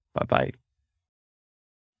 Bye-bye.